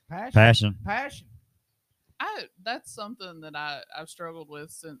 Passion. Passion. Passion. That's something that I've struggled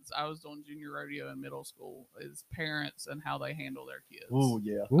with since I was doing junior rodeo in middle school is parents and how they handle their kids. Oh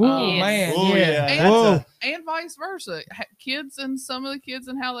yeah. Oh, Yes. man. Oh, yeah. yeah. And, Whoa. and vice versa. Kids and some of the kids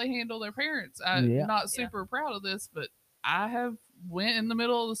and how they handle their parents. I'm Yeah. not super proud of this, but I have went in the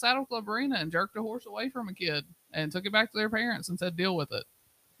middle of the Saddle Club arena and jerked a horse away from a kid and took it back to their parents and said, deal with it.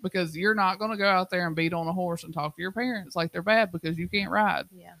 Because you're not going to go out there and beat on a horse and talk to your parents like they're bad because you can't ride.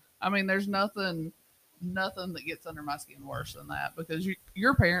 Yeah. I mean, there's nothing that gets under my skin worse than that because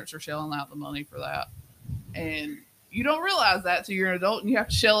your parents are shelling out the money for that. And you don't realize that till you're an adult and you have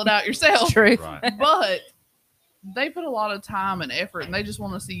to shell it out yourself. True. Right. But they put a lot of time and effort and they just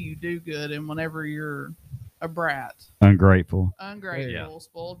want to see you do good. And whenever you're a brat, Ungrateful. ungrateful, Yeah.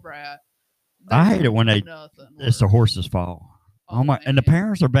 spoiled brat, I hate it when there's they- nothing It's the worse. horse's fault. Oh my! And the man.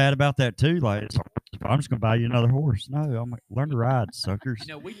 parents are bad about that too. Like, it's a horse's fault. I'm just gonna buy you another horse. No, I'm like, learn to ride, suckers. You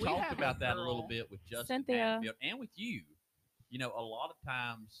know, we We talked have a about that a little girl, bit with Justin Cynthia. Hatfield and with you. You know, a lot of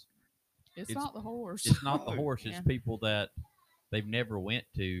times It's not the horse. it's not the horse; it's Yeah. people that they've never went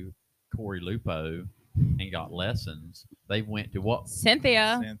to Corey Lupo and got lessons. They went to what?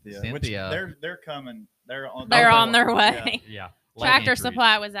 Cynthia. Cynthia. Which Cynthia. they're coming. They're on. They're oh, on their yeah. way. Yeah, leg Tractor injuries.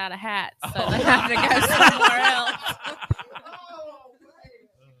 Supply was out of hats, so Oh. they have to go somewhere else.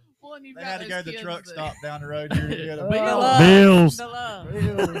 Well, and you've They got had to go to those the kids truck that- stop down the road here. You gotta- Bills. The loves.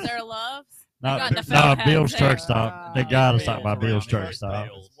 Is there loves? No, got the no, felt hats Bill's there. truck stop. They gotta Bills stop by around Bill's here. truck stop.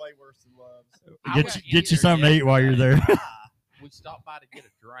 Bills. It's way worse than Love's. I Get went you, get you here something to eat while you're there. We stopped by to get a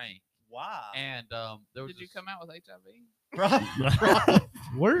drink, Why? and there was Did you this come out with HIV? Right.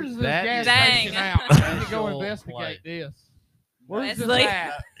 Where's this That gas is station Dang. out? I need to go Special investigate play. this. Where's Wesley. this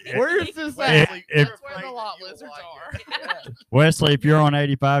at? Where's this at? If- if- That's where the lot lizards are. Wesley, if you're on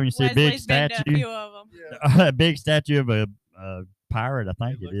 85 and you see a big Wesley's been to a statue, few of them. Yeah. a big statue of a pirate, I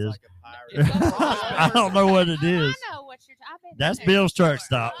think it looks is. like a pirate. It's a I don't know what it Oh, is. I know what you're. I've been That's there Bill's before. truck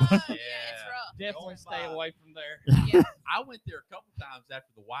stop. Oh, yeah, it's Yeah. rough. Definitely stay away from there. I went there a couple times after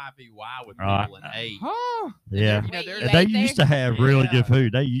the YVY with Right. people and ate. Huh? Yeah. You know, Wait, there's you They ate there? used to have really Yeah. good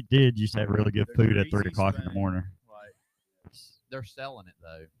food. They used to have really good The food at 3 greasy o'clock in the spoon. morning. Like, They're selling it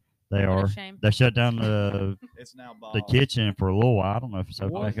though. They What a are. shame. They shut down the it's now Bob. the kitchen for a little while. I don't know if it's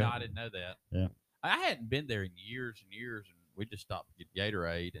open What? back No, up. I didn't know that. Yeah. I hadn't been there in years and years, and we just stopped to get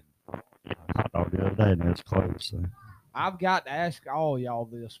Gatorade. And Hot dog the other day and it's closed. So. I've got to ask all y'all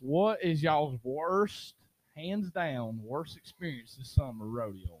this. What is y'all's worst, hands down, worst experience this summer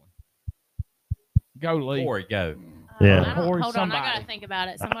rodeoing? Go, Lee. Corey, go. Yeah. I don't- Or hold on, I gotta somebody. think about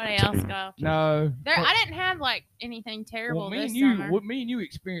it. Somebody else go. No. There, I didn't have like anything terrible Well, me this and you, summer. me and you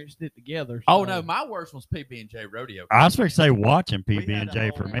experienced it together. Oh so- no, my worst was PB&J rodeo. I was going to say watching We had PB&J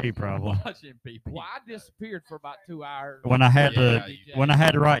a for whole- me probably. Watching PB. Well, I disappeared for about 2 hours. When I had Yeah, to you- when I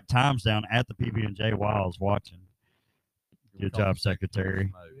had to write times down at the PB&J while I was watching. We Good called job, the secretary.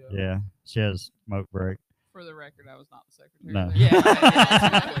 smoke. Yeah, she has smoke break. For the record, I was not the secretary. No.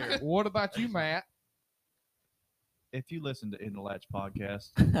 there. Yeah. What about you, Matt? If you listen to In the Latch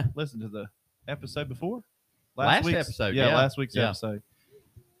podcast, listen to the episode before. Last week's- episode, Yeah, yeah. last week's Yeah. episode.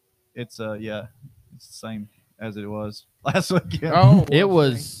 It's it's the same as it was last weekend. Oh, It well,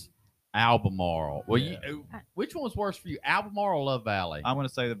 was Albemarle. Well, Yeah. which one was worse for you, Albemarle or Love Valley? I'm going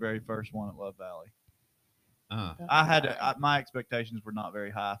to say the very first one at Love Valley. Uh, My expectations were not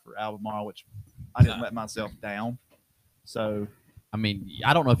very high for Albemarle, which I didn't No. let myself down. So I mean,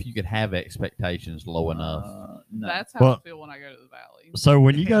 I don't know if you could have expectations low enough. no. That's how Well- I feel when I go to the valley. So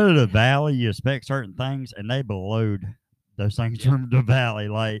when you go to the valley, you expect certain things, and they blowed those things Yeah. from the valley.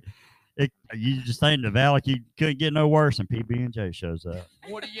 Like you just think the valley you couldn't get no worse, and PB&J shows up.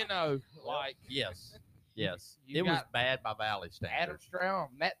 What do you know? Like Yes, yes, You it was got bad by Valley Adam standards. Stroud,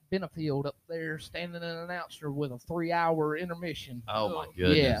 Matt Benefield up there standing in an announcer with a 3-hour intermission. Oh my Yeah,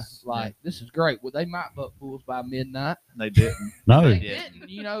 goodness! like this is great. Well, they might buck bulls by midnight. They didn't. No, They Yeah. didn't.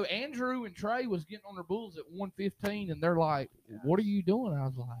 You know, Andrew and Trey was getting on their bulls at 1:15, and they're like, "What are you doing?" I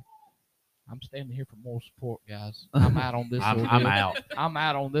was like, "I'm standing here for more support, guys. I'm out on this. I'm ordeal. out. I'm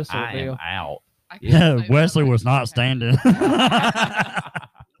out on this I am ordeal." out. I can't yeah, say that Wesley I've was not actually had- standing.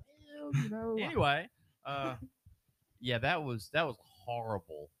 Well, you know, Anyway, yeah, that was a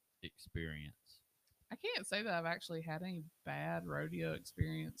horrible experience. I can't say that I've actually had any bad rodeo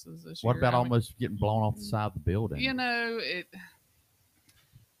experiences this What year. about I mean, almost getting blown off the side of the building? You know,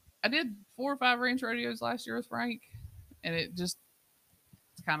 I did 4 or 5 ranch rodeos last year with Frank, and it's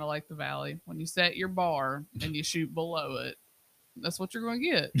kind of like the Valley. When you set your bar and you shoot below it, that's what you're going to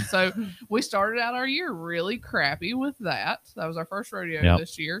get. So we started out our year really crappy with that. That was our first rodeo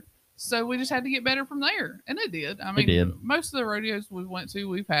this year. So we just had to get better from there, and it did. I mean, most of the rodeos we went to,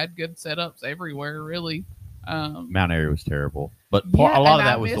 we've had good setups everywhere, really. Mount Airy was terrible, but a lot of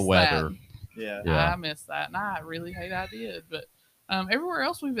that was the weather. Yeah, I missed that, and I really hate I did. But everywhere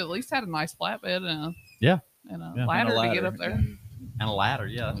else, we've at least had a nice flatbed and a ladder to get up there. And a ladder,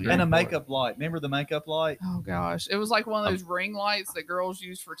 and a makeup light. Remember the makeup light? Oh gosh, it was like one of those ring lights that girls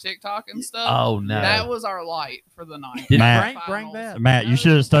use for TikTok and stuff. Oh no, that was our light for the night. Did Matt, Frank bring that? Matt, you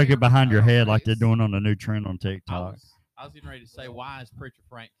should have stuck it behind your head like they're doing on the new trend on TikTok. I was getting ready to say, why is Preacher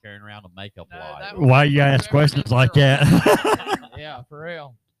Frank carrying around a makeup No, light? that was- Why you ask questions like that? Yeah, for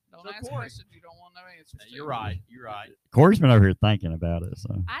real. Don't ask questions you don't want no answers to. You're right. You're right. Corey's been over here thinking about it. So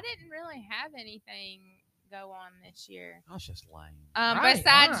I didn't really have anything go on this year. That's just lame. Besides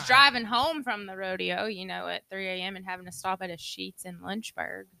right. driving home from the rodeo, at 3 a.m. and having to stop at a Sheetz in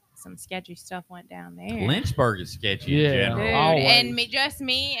Lynchburg. Some sketchy stuff went down there. Lynchburg is sketchy Yeah. in general. Dude, Always. and just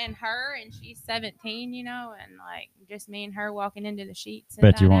me and her, and she's 17, and like just me and her walking into the Sheetz. in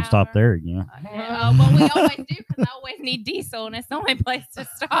bet you that won't stop hour. there again. Well, we always do because I always need diesel, and it's the only place to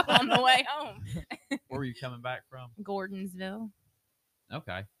stop on the way home. Where were you coming back from? Gordonsville.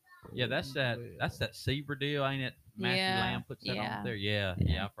 Okay. Yeah, that's that Seaver deal, ain't it? Matthew Yeah, Lamb puts that yeah. on there. Yeah,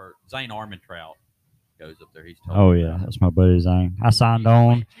 Yeah. I've heard. Zane Armentrout goes up there. He's told Oh me yeah, about it. that's my buddy Zane. I signed You know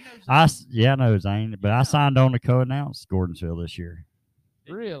on. Zane? You know Zane? I know Zane, but I signed on to co-announce Gordonsville this year.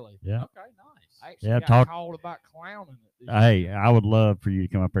 Really? Yeah. Okay, nice. I actually Yeah, got talk- called about clowning it. Hey, I would love for you to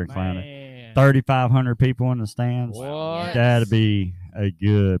come up here and clown it. Man. 3,500 people in the stands. What? That'd be a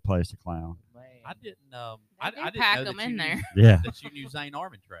good place to clown. Man. I didn't. They do I didn't pack know them that in you there. Knew, Yeah. that you knew Zane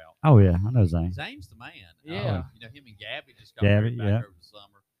Armentrout. Oh yeah, I know Zane. Zane's the man. Yeah. You know him and Gabby just got Gabby, married back yeah. over the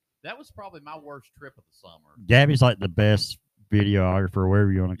summer. That was probably my worst trip of the summer. Gabby's like the best videographer,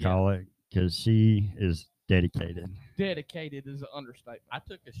 whatever you want to Yeah. call it, because she is dedicated. Dedicated is an understatement. I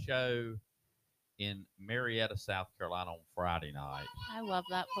took a show in Marietta, South Carolina on Friday night. I love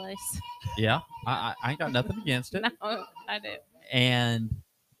that place. Yeah, I ain't got nothing against it. No, I do. And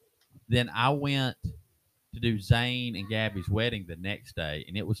then I went to do Zane and Gabby's wedding the next day,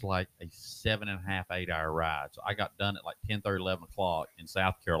 and it was like a 7.5, 8-hour ride. So I got done at like 10:30, 11 o'clock in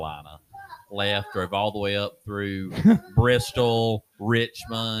South Carolina. Left, drove all the way up through Bristol,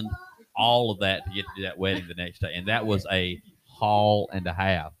 Richmond, all of that to get to do that wedding the next day, and that was a haul and a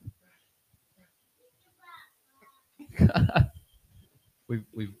half.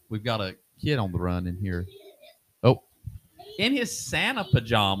 we've got a kid on the run in here. Oh, in his Santa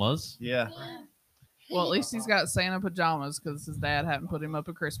pajamas. Yeah. Well, at least he's got Santa pajamas because his dad hadn't put him up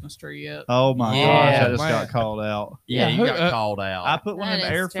a Christmas tree yet. Oh my Yeah, gosh, I just man. got called out. Yeah, Yeah, you who- got called out. I put one of That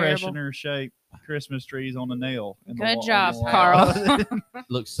them air is terrible. freshener shaped Christmas trees on the nail. in the Good wall- job, on the wall. Carl.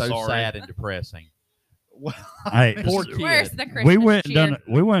 Looks so Sorry. sad and depressing. Well, Hey, Poor kid. Where's the Christmas we went and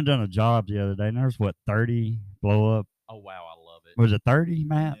cheer? done a job the other day, and there was 30 blow up. Oh wow, I love it. Was it 30,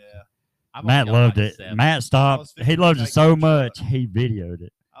 Matt? yeah. I've Matt only got loved like it. 7. Matt I stopped. was He fixing loved to it take so my much truck. he videoed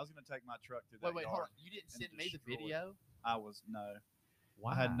it. I was going to take my truck to that Wait, hold yard. on. You didn't and send me the destroy it. video? I was no.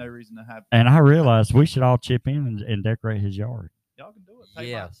 Wow. I had no reason to have. And I realized we should all chip in and decorate his yard. Y'all can do it. Pay,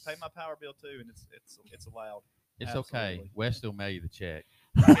 Yes. my power bill too, and it's allowed. It's okay. Absolutely. Wes will mail you the check.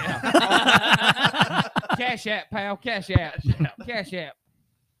 Cash app, pal. Cash app. Cash app.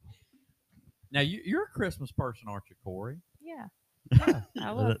 Now you're a Christmas person, aren't you, Corey? Yeah.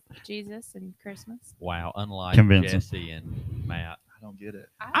 I love Jesus and Christmas. Wow, unlike Convincing. Jesse and Matt. I don't get it.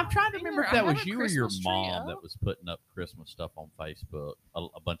 I'm trying to remember if I that have was a you or your Christmas tree mom up. that was putting up Christmas stuff on Facebook,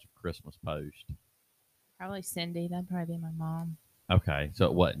 a bunch of Christmas posts. Probably Cindy. That'd probably be my mom. Okay, so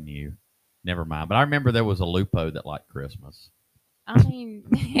it wasn't you. Never mind. But I remember there was a Lupo that liked Christmas. I mean,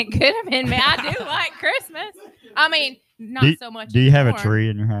 it could have been me. I do like Christmas. I mean, not Do- so much. Do you have a anymore. tree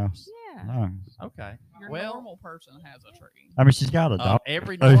in your house? Yeah. No. Okay. Your Well, normal person has a tree. I mean, she's got a dog.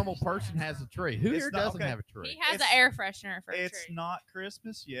 every normal person has a tree. Who It's here not- doesn't okay. have a tree? He has an It's- air freshener for a It's tree. not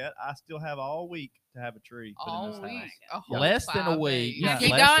Christmas yet. I still have all week to have a tree put in All this week. house. A whole Less than a 5 week. days. Yeah, Have you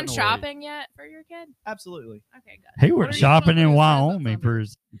less gone than a week. shopping yet for your kid? Absolutely. Okay, good. He What went are you shopping putting in his presents Wyoming under?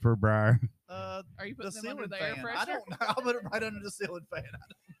 for Briar. Uh, Are you the putting them under ceiling the air fan. freshener? I don't know. I'll put it right under the ceiling fan.